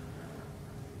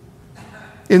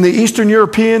 In the Eastern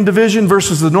European division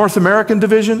versus the North American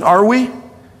division, are we?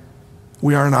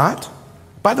 We are not.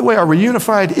 By the way, are we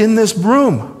unified in this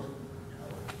room?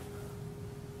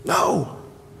 No.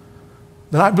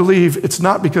 Then I believe it's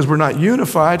not because we're not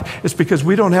unified, it's because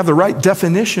we don't have the right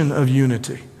definition of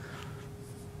unity.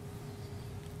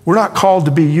 We're not called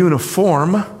to be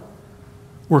uniform,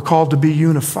 we're called to be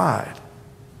unified.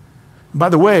 By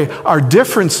the way, our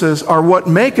differences are what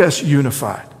make us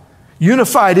unified.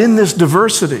 Unified in this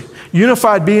diversity.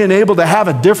 Unified being able to have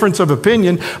a difference of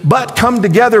opinion, but come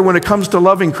together when it comes to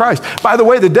loving Christ. By the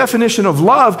way, the definition of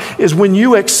love is when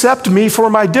you accept me for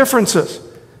my differences.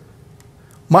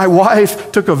 My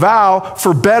wife took a vow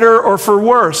for better or for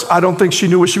worse. I don't think she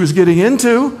knew what she was getting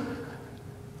into,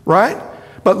 right?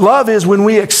 But love is when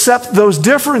we accept those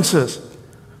differences.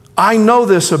 I know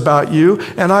this about you,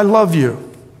 and I love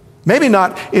you. Maybe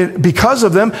not because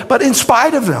of them, but in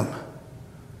spite of them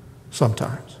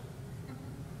sometimes.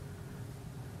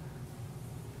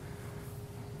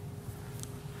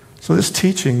 So this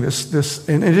teaching,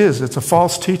 and it's a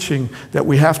false teaching that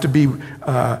we have to be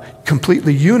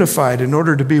completely unified in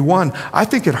order to be one. I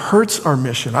think it hurts our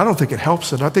mission. I don't think it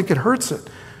helps it. I think it hurts it.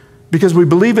 Because we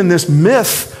believe in this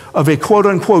myth of a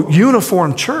quote-unquote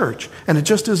uniform church, and it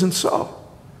just isn't so.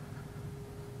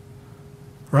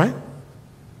 Right?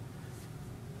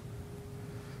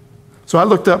 So I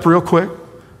looked up real quick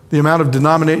the amount of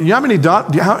denominations. You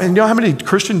know how many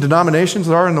Christian denominations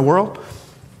there are in the world?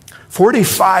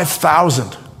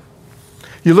 45,000.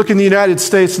 You look in the United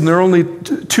States and there are only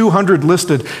 200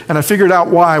 listed, and I figured out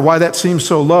why that seems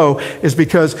so low is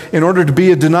because in order to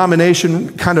be a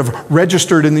denomination kind of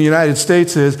registered in the United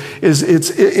States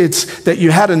it's that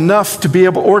you had enough to be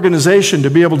able, organization,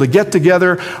 to be able to get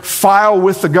together, file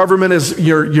with the government as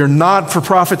your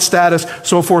not-for-profit status,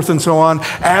 so forth and so on,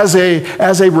 as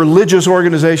a religious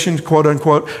organization, quote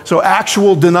unquote. So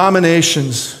actual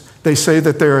denominations, they say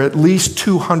that there are at least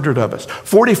 200 of us.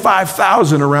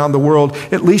 45,000 around the world,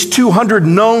 at least 200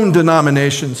 known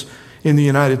denominations in the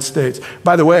United States.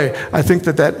 By the way, I think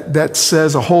that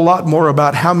says a whole lot more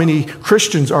about how many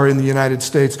Christians are in the United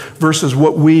States versus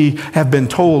what we have been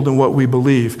told and what we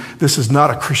believe. This is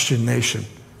not a Christian nation.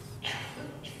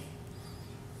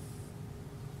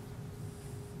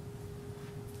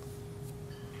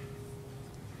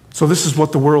 So this is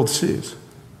what the world sees,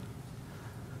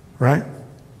 right?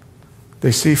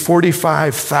 They see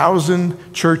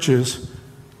 45,000 churches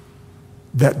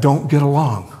that don't get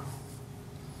along.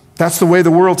 That's the way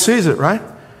the world sees it, right?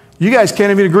 You guys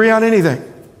can't even agree on anything.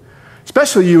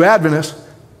 Especially you Adventists.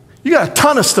 You got a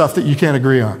ton of stuff that you can't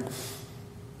agree on.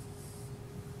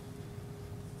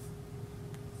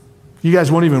 You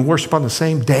guys won't even worship on the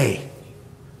same day,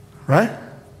 right?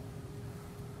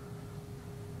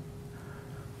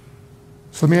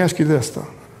 So let me ask you this,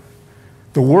 though.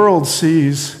 The world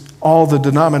sees all the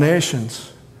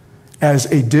denominations as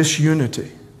a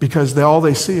disunity because all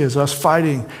they see is us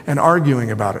fighting and arguing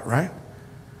about it, right?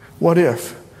 What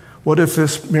if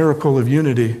this miracle of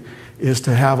unity is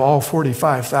to have all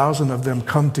 45,000 of them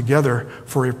come together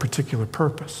for a particular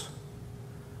purpose?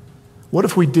 What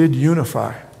if we did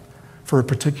unify for a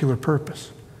particular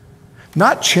purpose?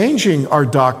 Not changing our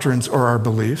doctrines or our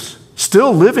beliefs,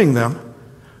 still living them,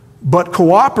 but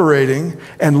cooperating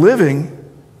and living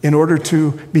in order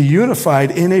to be unified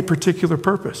in a particular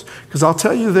purpose. Because I'll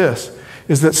tell you this,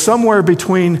 is that somewhere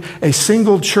between a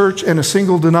single church and a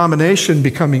single denomination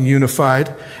becoming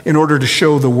unified in order to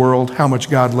show the world how much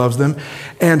God loves them,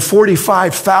 and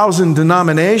 45,000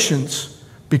 denominations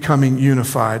becoming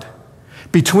unified,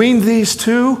 between these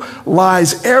two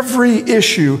lies every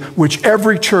issue which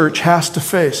every church has to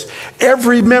face.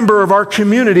 Every member of our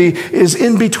community is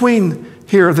in between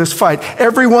here, this fight.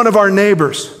 Every one of our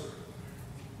neighbors,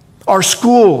 our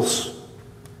schools,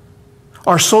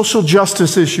 our social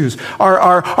justice issues,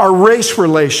 our race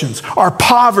relations, our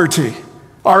poverty,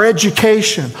 our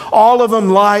education, all of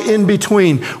them lie in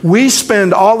between. We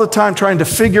spend all the time trying to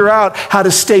figure out how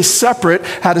to stay separate,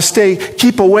 how to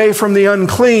keep away from the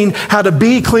unclean, how to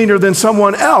be cleaner than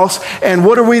someone else. And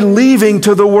what are we leaving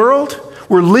to the world?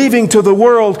 We're leaving to the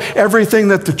world everything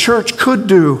that the church could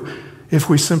do if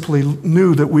we simply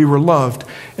knew that we were loved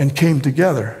and came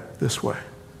together this way.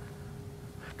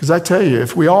 Because I tell you,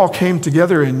 if we all came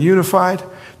together and unified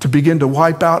to begin to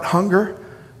wipe out hunger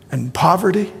and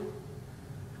poverty,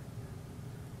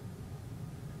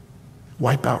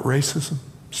 wipe out racism,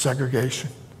 segregation,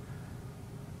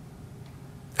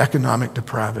 economic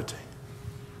depravity.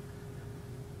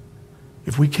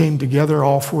 If we came together,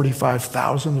 all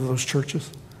 45,000 of those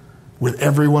churches, with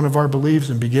every one of our beliefs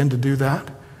and begin to do that,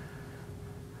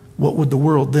 what would the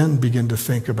world then begin to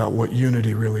think about what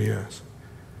unity really is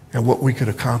and what we could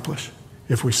accomplish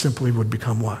if we simply would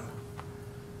become one?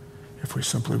 If we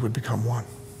simply would become one.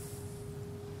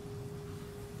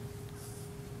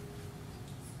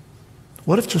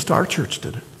 What if just our church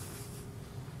did it?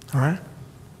 All right?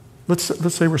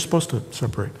 Let's say we're supposed to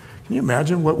separate. Can you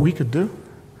imagine what we could do?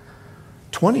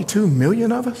 22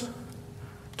 million of us?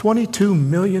 22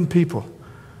 million people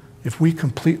if we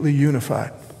completely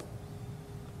unified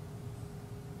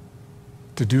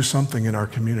to do something in our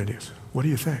communities. What do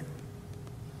you think?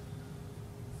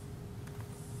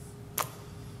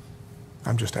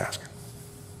 I'm just asking.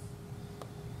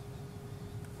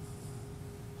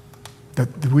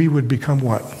 That we would become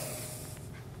what?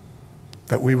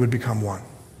 That we would become one.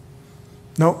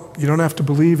 No, you don't have to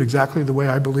believe exactly the way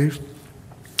I believe.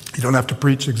 You don't have to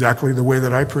preach exactly the way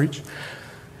that I preach.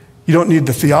 You don't need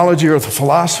the theology or the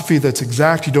philosophy that's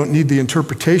exact. You don't need the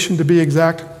interpretation to be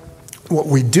exact. What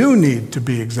we do need to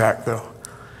be exact, though,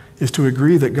 is to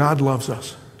agree that God loves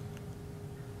us.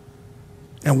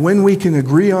 And when we can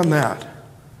agree on that,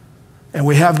 and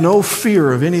we have no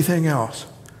fear of anything else,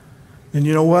 then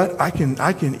you know what? I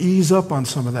can ease up on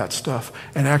some of that stuff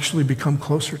and actually become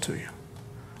closer to you.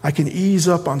 I can ease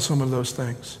up on some of those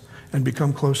things and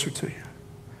become closer to you.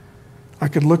 I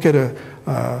could look at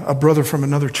a brother from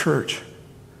another church,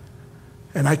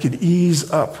 and I could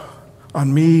ease up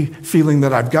on me feeling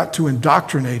that I've got to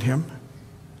indoctrinate him.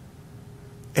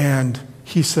 And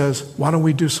he says, why don't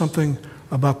we do something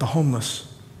about the homeless?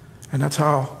 And that's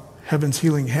how Heaven's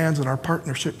Healing Hands and our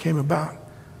partnership came about.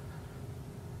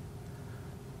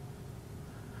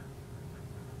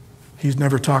 He's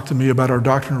never talked to me about our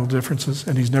doctrinal differences,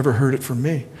 and he's never heard it from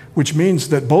me, which means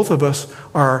that both of us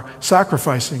are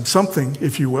sacrificing something,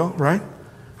 if you will, right?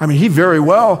 I mean, he very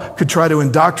well could try to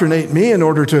indoctrinate me in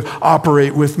order to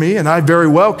operate with me, and I very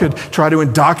well could try to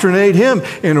indoctrinate him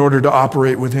in order to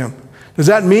operate with him. Does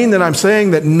that mean that I'm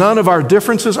saying that none of our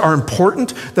differences are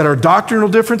important, that our doctrinal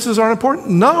differences aren't important?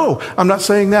 No, I'm not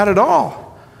saying that at all.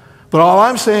 But all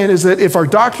I'm saying is that if our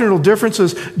doctrinal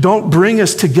differences don't bring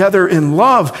us together in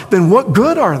love, then what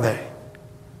good are they?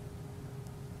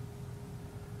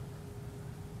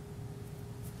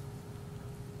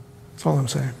 That's all I'm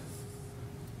saying.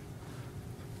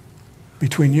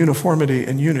 Between uniformity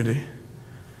and unity,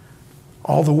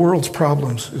 all the world's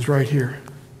problems is right here.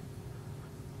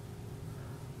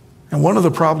 And one of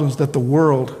the problems that the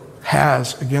world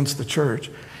has against the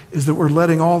church is that we're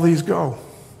letting all these go.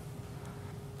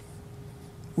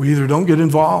 We either don't get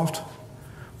involved,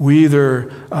 we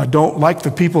either don't like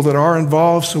the people that are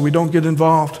involved, so we don't get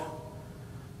involved,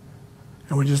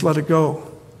 and we just let it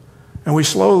go. And we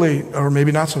slowly, or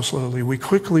maybe not so slowly, we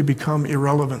quickly become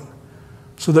irrelevant,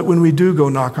 so that when we do go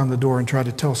knock on the door and try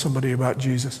to tell somebody about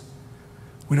Jesus,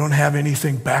 we don't have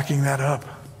anything backing that up.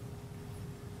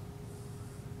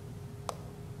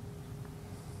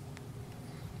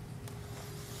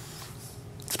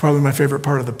 It's probably my favorite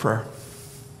part of the prayer.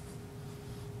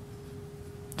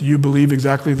 Do you believe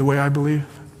exactly the way I believe?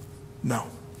 No.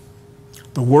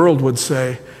 The world would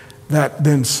say that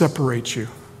then separates you.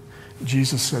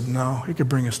 Jesus said, no, it could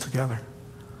bring us together.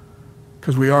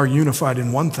 Because we are unified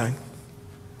in one thing,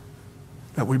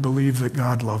 that we believe that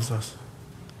God loves us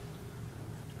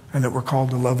and that we're called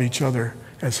to love each other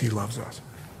as he loves us.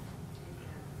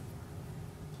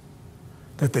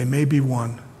 That they may be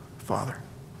one, Father.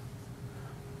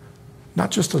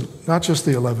 Not just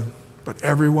the 11, but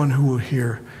everyone who will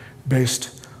hear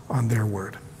based on their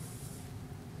word.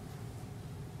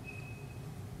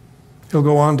 He'll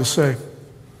go on to say,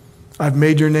 I've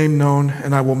made your name known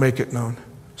and I will make it known,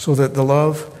 so that the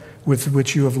love with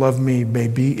which you have loved me may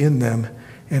be in them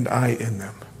and I in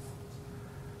them.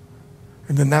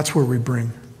 And then that's where we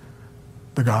bring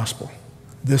the gospel.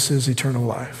 This is eternal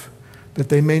life, that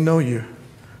they may know you,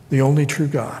 the only true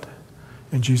God,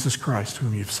 and Jesus Christ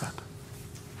whom you've sent.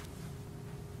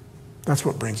 That's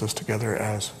what brings us together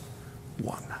as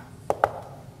one.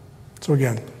 So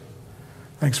again,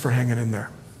 thanks for hanging in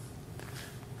there.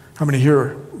 How many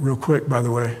here, real quick, by the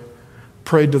way,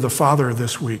 prayed to the Father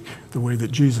this week the way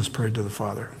that Jesus prayed to the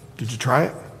Father? Did you try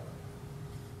it?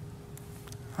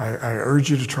 I urge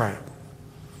you to try it.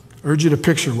 I urge you to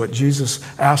picture what Jesus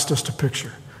asked us to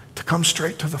picture, to come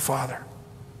straight to the Father,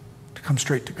 to come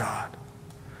straight to God.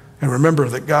 And remember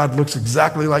that God looks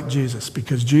exactly like Jesus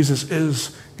because Jesus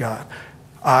is God.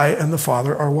 I and the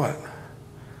Father are what?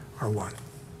 Are one.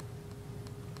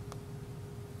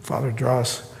 Father, draw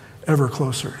us ever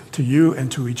closer to you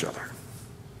and to each other.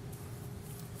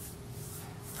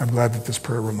 I'm glad that this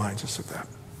prayer reminds us of that.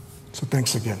 So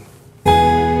thanks again.